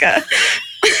harmonica.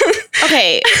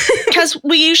 Okay, because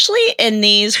we usually end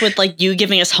these with like you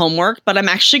giving us homework, but I'm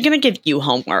actually going to give you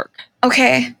homework.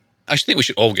 Okay. I just think we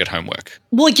should all get homework.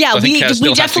 Well, yeah, So I think Kaz we still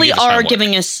has to definitely give us are homework.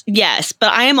 giving us, yes,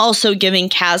 but I am also giving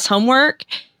Kaz homework,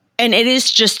 and it is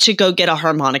just to go get a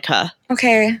harmonica.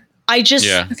 Okay. I just,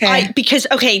 Yeah. Okay. because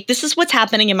this is what's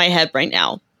happening in my head right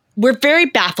now. We're very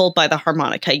baffled by the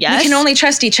harmonica, yes? We can only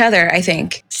trust each other, I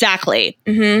think. Exactly.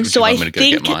 Hmm. Would So you I want me to go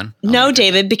think, get mine? no,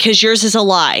 David, because yours is a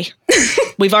lie.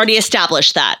 We've already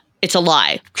established that. It's a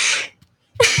lie.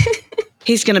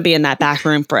 He's going to be in that back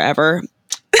room forever.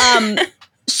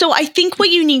 So I think what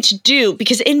you need to do,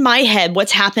 because in my head,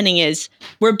 what's happening is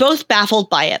we're both baffled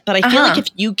by it, but I feel like if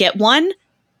you get one,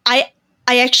 I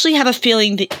actually have a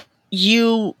feeling that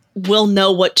you will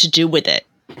know what to do with it.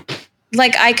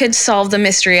 Like I could solve the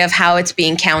mystery of how it's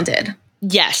being counted.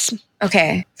 Yes.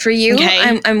 Okay. For you,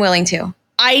 Okay. I'm willing to.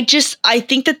 I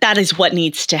think that is what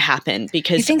needs to happen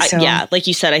because You think so? yeah, like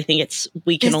you said, I think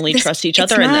we can only trust each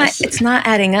other in this. It's not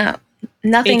adding up.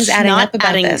 Nothing's It's adding not up about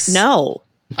adding- this. No.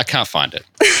 I can't find it.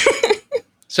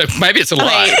 So maybe it's a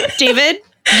lie. Okay, David,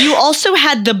 you also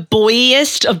had the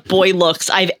boyiest of boy looks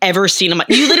I've ever seen.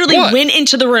 You literally What? went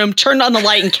into the room, turned on the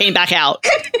light, and came back out.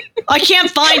 I can't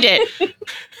find it.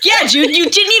 Yeah, dude, you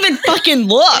didn't even fucking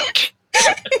look.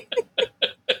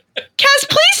 Kaz,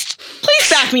 please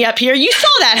back me up here. You saw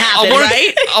that happen,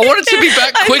 right? I wanted to be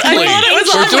back quickly. thought it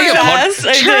was We're awfully doing a fast.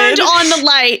 I Turned did. on the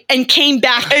light and came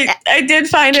back. I did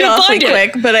find it Can't awfully find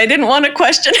it. quick, but I didn't want to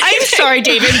question it. I'm sorry,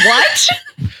 David. What?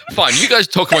 Fine, you guys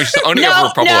talk amongst yourselves. Only No, over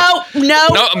a problem. no.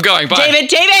 No, I'm going. Bye.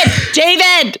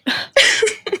 David.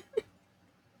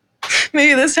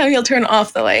 Maybe this time you'll turn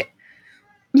off the light.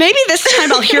 Maybe this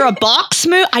time I'll hear a box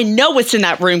move. I know what's in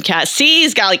that room, Kat. See,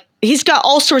 he's got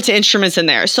all sorts of instruments in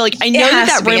there. So I know It has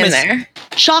that to be room in is there.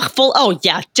 chock full. Oh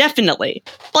yeah, definitely.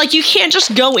 Like you can't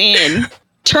just go in,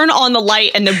 turn on the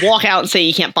light, and then walk out and say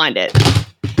you can't find it.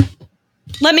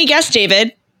 Let me guess,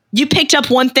 David. You picked up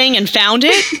one thing and found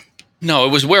it. No,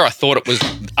 it was where I thought it was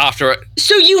after it.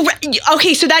 So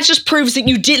so that just proves that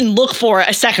you didn't look for it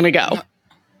a second ago.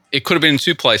 It could have been in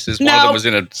two places. One of them was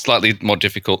in a slightly more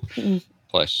difficult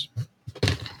place.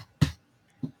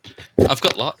 I've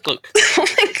got look. Oh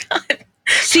my god.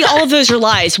 See, all of those are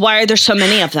lies. Why are there so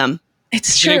many of them?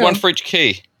 It's You true. need one for each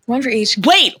key. One for each.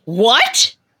 Wait,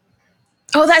 what?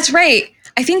 Oh, that's right.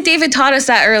 I think David taught us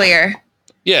that earlier.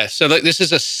 Yeah, so like this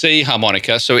is a C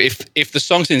harmonica. So if the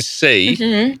song's in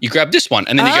C, you grab this one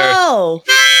and then you go Oh,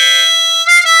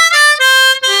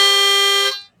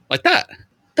 like that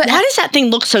But why does that thing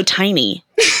look so tiny?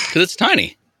 because it's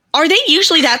tiny. Are they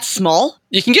usually that small?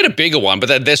 You can get a bigger one,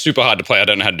 but they're super hard to play. I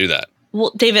don't know how to do that.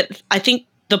 Well, David, I think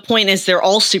the point is they're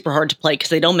all super hard to play because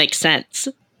they don't make sense.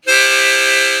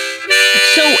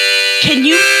 So, can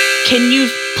you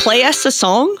play us a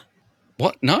song?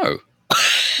 What? No.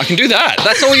 I can do that.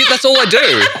 That's all I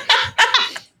do.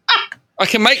 I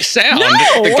can make sound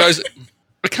that goes.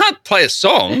 I can't play a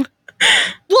song.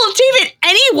 Well, David,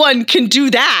 anyone can do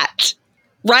that,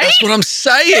 right? That's what I'm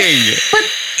saying.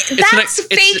 that's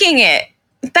faking it.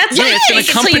 That's Yeah, it's an fake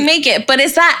it until you accompan- make it. But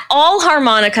is that all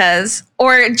harmonicas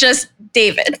or just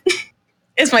David?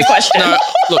 Is my question. No,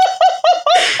 look.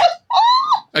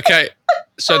 Okay,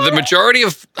 so the majority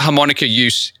of harmonica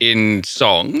use in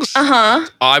songs,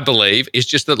 I believe, is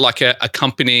just like a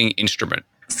accompanying instrument.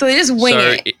 So they just wing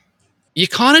so it. You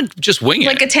kind of just wing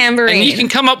Like it. a tambourine. And you can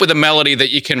come up with a melody that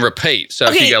you can repeat. So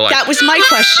if Okay, you go like, that was my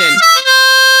question.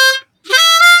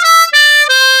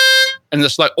 and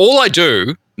it's like, all I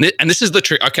do, and this is the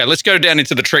trick. Okay, let's go down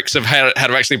into the tricks of how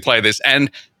to actually play this. And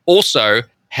also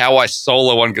how I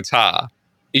solo on guitar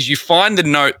is you find the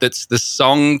note that's the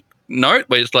song note,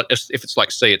 where it's like, if it's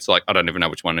like C, it's like, I don't even know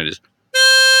which one it is.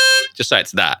 Just say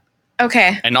it's that.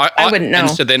 Okay. And I wouldn't know.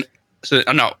 And so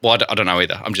no, well, I don't know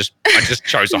either. I just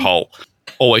chose a hole.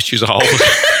 Always choose a hole.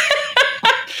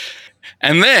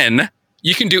 And then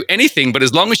you can do anything, but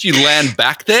as long as you land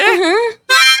back there,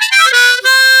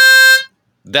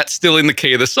 that's still in the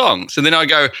key of the song. So then I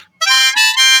go,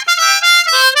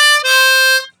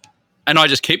 and I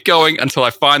just keep going until I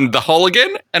find the hole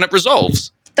again, and it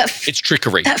resolves. It's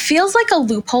trickery. That feels like a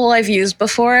loophole I've used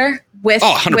before with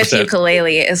 100%.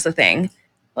 ukulele is the thing.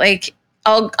 Like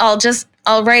I'll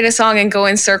write a song and go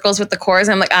in circles with the chords.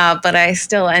 I'm like, but I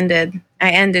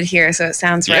ended here, so it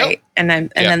sounds right. And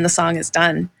then the song is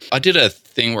done. I did a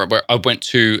thing where I went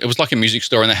to, it was like a music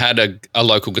store, and they had a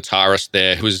local guitarist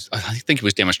there who was, I think he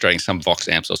was demonstrating some Vox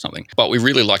amps or something. But we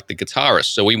really liked the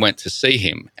guitarist, so we went to see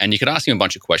him, and you could ask him a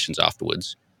bunch of questions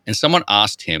afterwards. And someone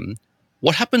asked him,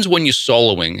 what happens when you're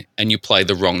soloing and you play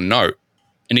the wrong note?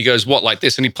 And he goes, what, like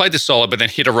this? And he played the solo, but then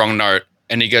hit a wrong note.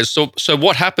 And he goes, so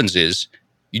what happens is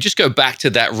you just go back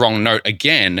to that wrong note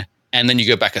again, and then you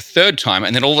go back a third time,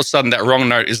 and then all of a sudden that wrong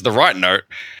note is the right note,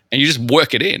 and you just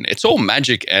work it in. It's all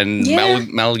magic and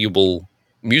malleable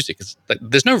music.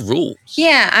 There's no rules.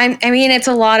 Yeah, I mean, it's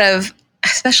a lot of,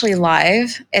 especially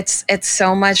live. It's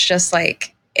so much just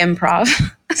like improv,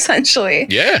 essentially.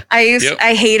 Yeah.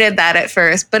 I hated that at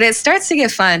first, but it starts to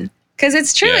get fun because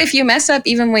it's true. Yeah. If you mess up,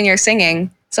 even when you're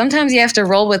singing, sometimes you have to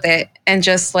roll with it and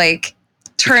just like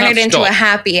turn it into a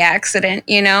happy accident.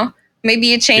 You know, maybe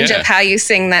you change up how you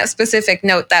sing that specific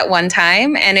note that one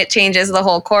time, and it changes the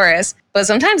whole chorus. But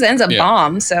sometimes it ends up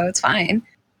bomb, so it's fine.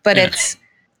 But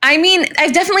I mean,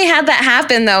 I've definitely had that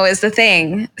happen, though, is the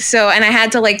thing. So, and I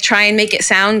had to like try and make it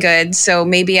sound good. So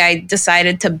maybe I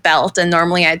decided to belt, and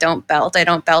normally I don't belt. I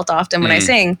don't belt often when I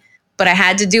sing, but I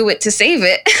had to do it to save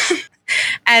it.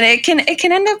 And it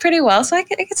can end up pretty well. So I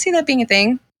could see that being a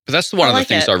thing. But that's one of the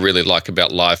things I really like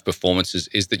about live performances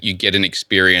is that you get an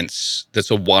experience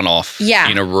that's a one-off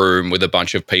in a room with a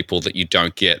bunch of people that you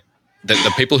don't get, that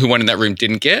the people who went in that room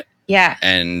didn't get. Yeah.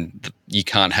 And you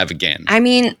can't have again. I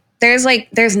mean, there's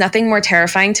nothing more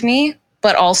terrifying to me,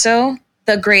 but also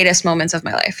the greatest moments of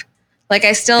my life. Like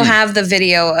I still have the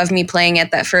video of me playing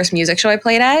at that first music show I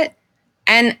played at.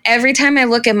 And every time I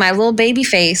look at my little baby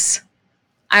face,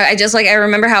 I just like, I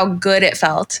remember how good it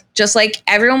felt. Just like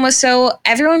everyone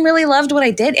really loved what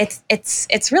I did.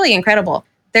 It's really incredible.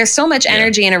 There's so much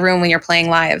energy in a room when you're playing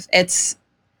live.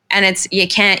 You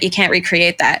can't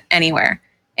recreate that anywhere.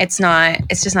 It's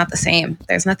just not the same.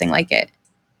 There's nothing like it.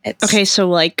 Okay, so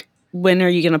like, when are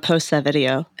you going to post that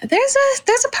video? There's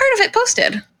a part of it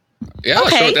posted. Yeah, I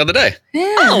saw it the other day.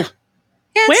 Yeah. Oh,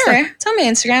 yeah, it's where? there. It's on my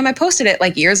Instagram. I posted it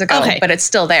like years ago, but it's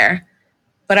still there.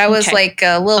 But I was like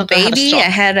a little baby. I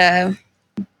had a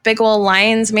big old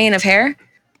lion's mane of hair.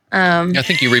 I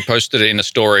think you reposted it in a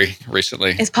story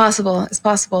recently. It's possible.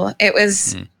 It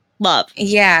was love.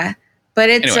 Yeah, but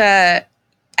it's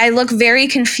I look very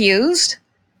confused,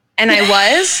 and I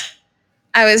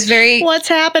was very. What's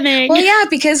happening? Well, yeah,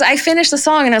 because I finished the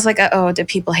song and I was like, oh, did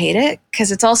people hate it? Because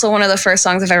it's also one of the first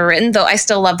songs I've ever written, though I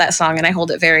still love that song and I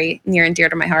hold it very near and dear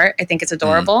to my heart. I think it's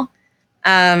adorable.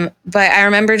 But I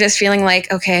remember just feeling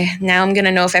like, okay, now I'm going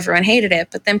to know if everyone hated it.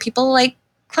 But then people like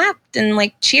clapped and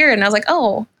like cheered. And I was like,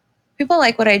 oh, people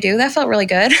like what I do. That felt really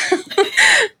good.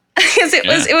 because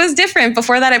it was different.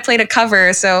 Before that, I played a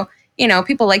cover, so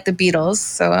people like the Beatles,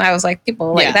 so I was like,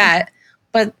 people like that.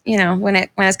 But when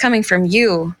it's coming from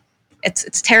you,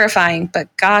 it's terrifying.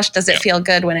 But gosh, does it feel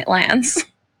good when it lands?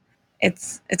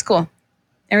 It's cool.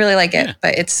 I really like it,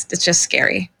 but it's just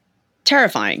scary.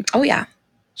 Terrifying. Oh yeah.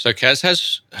 So Kaz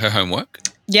has her homework.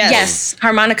 Yes,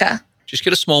 harmonica. Just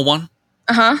get a small one.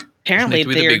 Apparently Doesn't need to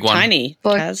be the they're big one. tiny.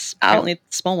 Because apparently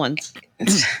small ones.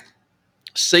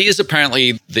 C is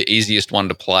apparently the easiest one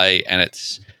to play, and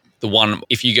it's the one,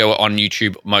 if you go on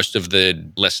YouTube, most of the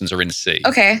lessons are in C.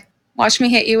 Okay. Watch me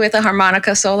hit you with a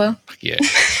harmonica solo. Yeah.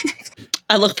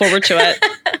 I look forward to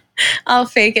it. I'll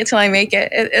fake it till I make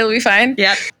it. It'll be fine.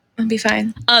 Yep. It'll be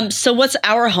fine. So what's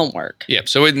our homework? Yeah.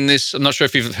 So in this, I'm not sure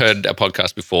if you've heard a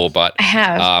podcast before, but I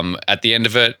have. at the end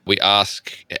of it, we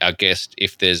ask our guest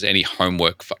if there's any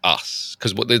homework for us.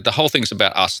 Because the whole thing's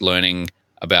about us learning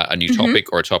about a new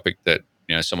topic or a topic that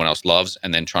someone else loves,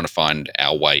 and then trying to find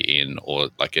our way in, or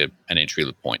like an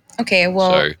entry point. Okay,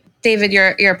 well, David,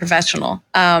 you're a professional.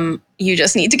 You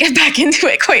just need to get back into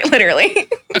it, quite literally.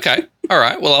 Okay. All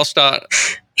right. Well, I'll start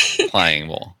playing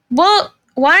more. Well,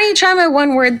 why don't you try my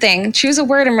one word thing? Choose a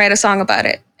word and write a song about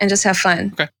it, and just have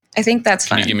fun. Okay. I think that's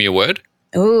fun. Can you give me a word?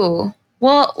 Ooh.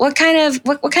 Well, what kind of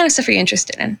stuff are you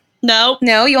interested in? No.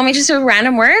 No, you want me to just do a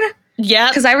random word? Yeah.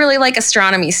 Because I really like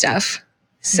astronomy stuff.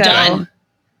 So Done.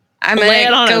 I'm Lay it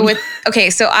gonna on go him. with.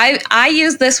 Okay, so I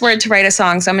use this word to write a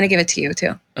song, so I'm gonna give it to you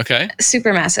too. Okay.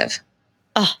 Supermassive.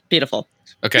 Oh, beautiful.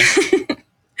 Okay.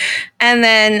 And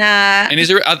then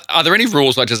And are there any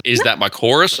rules, like is that my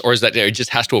chorus, or is that it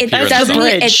just has to appear in the doesn't song?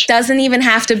 bridge. it doesn't even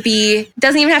have to be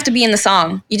in the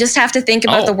song. You just have to think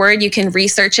about the word. You can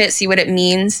research it, see what it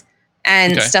means,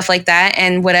 and stuff like that.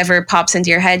 And whatever pops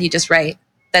into your head, you just write.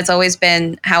 That's always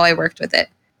been how I worked with it.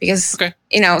 Because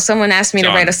someone asked me to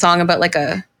write a song about like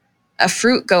a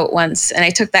fruit goat once, and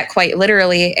I took that quite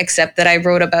literally, except that I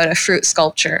wrote about a fruit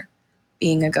sculpture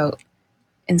being a goat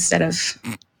instead of,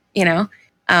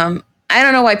 I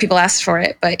don't know why people asked for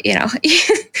it, but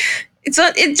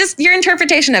it's just your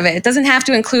interpretation of it. It doesn't have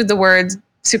to include the word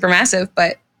supermassive,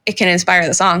 but it can inspire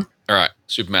the song. All right.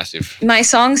 Supermassive. My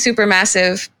song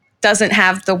Supermassive doesn't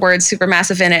have the word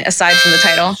supermassive in it aside from the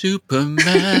title.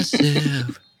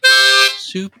 Supermassive.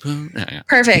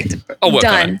 Perfect. I'll work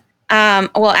Done.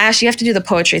 Well, Ash, you have to do the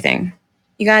poetry thing.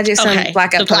 You gotta do some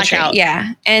blackout poetry. blackout.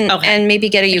 Yeah. And maybe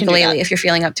get a do ukulele that. if you're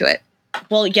feeling up to it.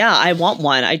 Well, yeah, I want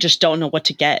one. I just don't know what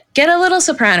to get. Get a little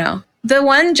soprano. The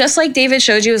one, just like David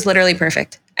showed you, is literally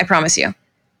perfect. I promise you.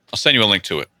 I'll send you a link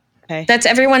to it. Okay. That's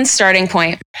everyone's starting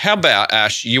point. How about,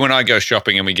 Ash, you and I go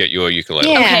shopping and we get you a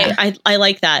ukulele? Yeah. Okay, I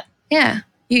like that. Yeah.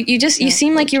 You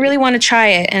seem like you really want to try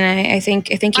it, and I think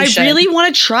you should. I really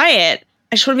want to try it.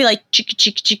 I just want to be like chicka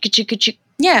chicka chicka chicka chicka.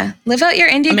 Yeah, live out your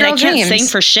indie girl I can't dreams. sing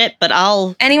for shit, but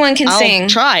Anyone can I'll sing.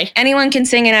 try. Anyone can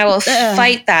sing, and I will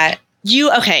fight that.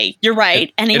 You're right.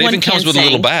 It Anyone even can comes with sing. a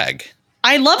little bag.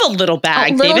 I love a little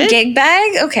bag, A little David. gig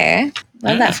bag? Okay.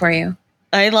 Love that for you.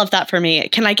 I love that for me.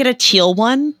 Can I get a teal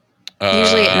one?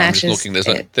 Usually it I'm matches just looking.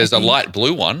 it, There's I a think. light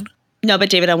blue one. No, but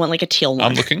David, I want like a teal one.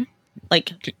 I'm looking.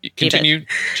 Like Continue.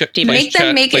 David. Make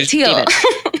them make it teal.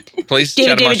 Please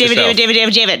David, chat amongst yourself.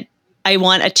 David. I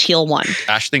want a teal one.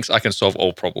 Ash thinks I can solve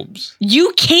all problems.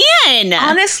 You can.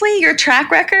 Honestly, your track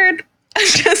record, I'm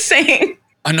just saying.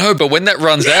 I know, but when that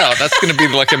runs out, that's going to be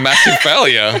like a massive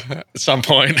failure at some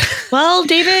point. Well,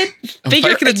 David,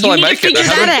 faking it till you I need to make it. figure I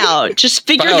that haven't out. Just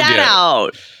figure failed that yet.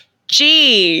 out.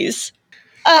 Jeez.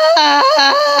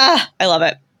 I love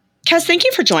it. Kaz, thank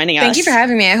you for joining us. Thank you for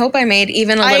having me. I hope I made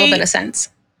even a little I- bit of sense.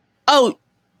 Oh,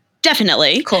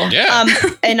 definitely. Cool. Yeah.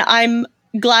 And I'm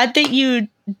glad that you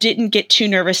didn't get too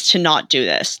nervous to not do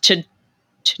this. To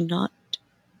not.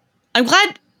 I'm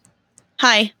glad.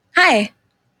 Hi. Hi.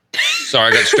 Sorry,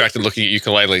 I got distracted looking at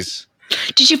ukuleles.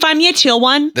 Did you find me a teal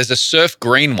one? There's a surf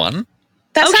green one,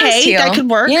 That Okay, sounds teal. that could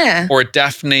work. Yeah. or a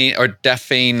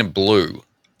Daphne blue.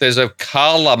 There's a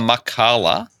Kala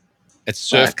Makala. It's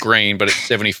surf Fuck. green, but it's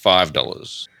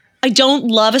 $75. I don't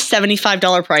love a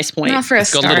 $75 price point. Not for a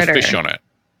It's got starter. a little fish on it.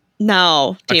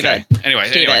 No, David. Okay.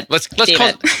 Anyway, let's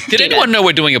David. Did David. anyone know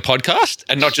we're doing a podcast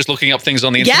and not just looking up things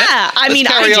on the internet? Yeah, I Let's mean,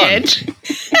 carry I on. did.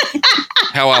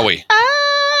 How are we?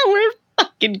 We're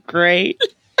fucking great.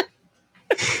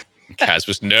 Kaz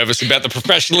was nervous about the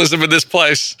professionalism of this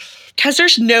place. Because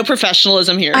there's no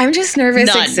professionalism here. I'm just nervous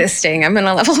None. existing. I'm going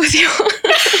to level with you.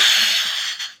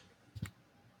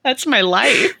 That's my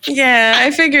life. Yeah, I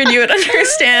figured you would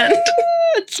understand.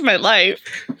 That's my life.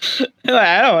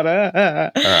 I don't know.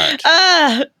 All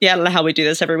right. Yeah, I don't know how we do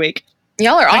this every week.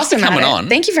 Y'all are Thanks for awesome at coming it. on.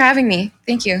 Thank you for having me.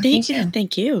 Thank you. Thank you.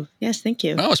 Thank you. Yes, thank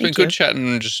you. Oh, it's been Thank good you.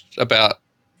 chatting just about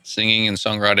Singing and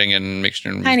songwriting and mixture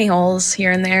and Tiny holes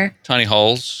here and there. tiny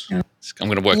holes. Yeah. I'm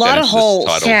going to work Lot that of into holes.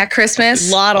 this title. Yeah,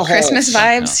 Christmas. Lot of Christmas holes.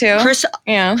 vibes too.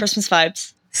 Yeah. Christmas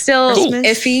vibes. Still Christmas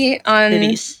iffy on.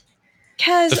 Ditties.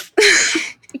 Kaz,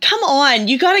 come on.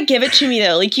 You got to give it to me,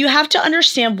 though. Like, you have to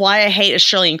understand why I hate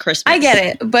Australian Christmas. I get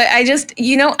it, but I just,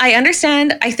 I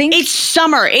understand. I think It's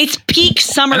summer. It's peak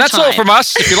summer. And that's all from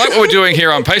us. If you like what we're doing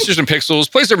here on Pastries and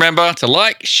Pixels, please remember to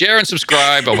like, share, and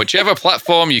subscribe on whichever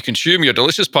platform you consume your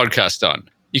delicious podcast on.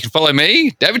 You can follow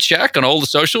me, David Shack, on all the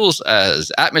socials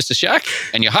as @Mr. Shack,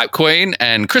 and your hype queen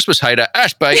and Christmas hater,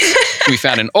 Ash Bate, can be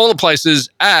found in all the places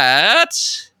at...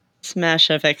 Smash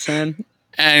FXN.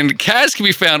 And Kaz can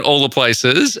be found all the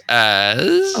places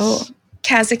as...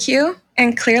 Kazaku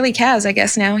and clearly Kaz, I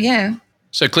guess now. Yeah.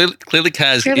 So clearly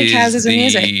Kaz Clearly Kaz is in the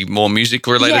music. more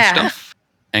music-related Yeah. stuff.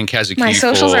 And Kazuki My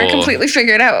socials for... aren't completely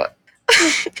figured out.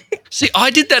 See, I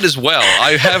did that as well.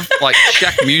 I have like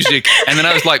Shack music, and then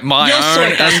I was like my You'll own.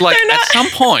 sort And I was them. like, They're not- at some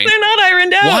point, They're not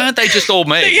ironed out. why aren't they just all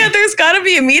me? Yeah, there's got to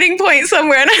be a meeting point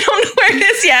somewhere, and I don't know where it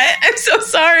is yet. I'm so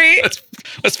sorry.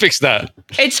 Let's fix that.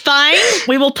 It's fine.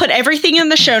 We will put everything in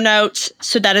the show notes,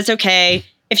 so that is okay.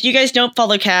 If you guys don't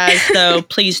follow Kaz, though,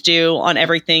 please do on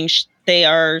everything. They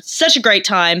are such a great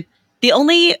time. The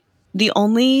only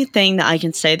thing that I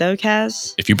can say, though,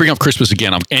 Kaz, If you bring up Christmas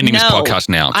again, I'm ending this podcast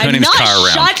now. I'm Turning this not. car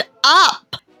around. Shut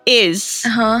up.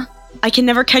 Uh-huh. I can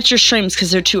never catch your streams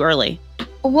because they're too early.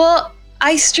 Well,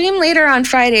 I stream later on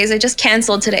Fridays. I just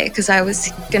canceled today because I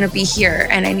was going to be here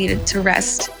and I needed to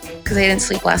rest because I didn't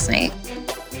sleep last night.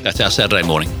 That's our Saturday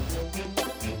morning.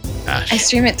 Ash. I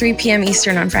stream at 3 p.m.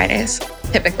 Eastern on Fridays,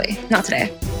 typically. Not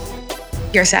today.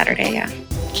 Your Saturday, yeah.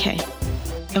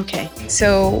 Okay.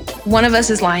 So one of us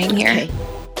is lying here. Okay.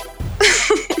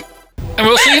 And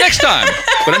we'll see you next time.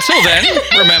 But until then,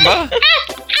 remember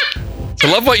to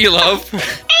love what you love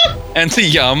and to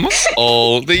yum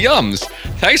all the yums.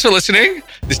 Thanks for listening.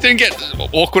 This didn't get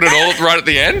awkward at all right at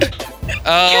the end.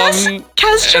 Kaz And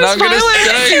chose I'm gonna violence.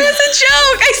 say- It was a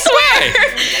joke, I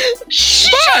swear.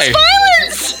 She Bye. chose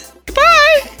violence.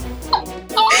 Bye.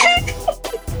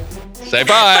 Say bye.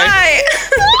 Bye.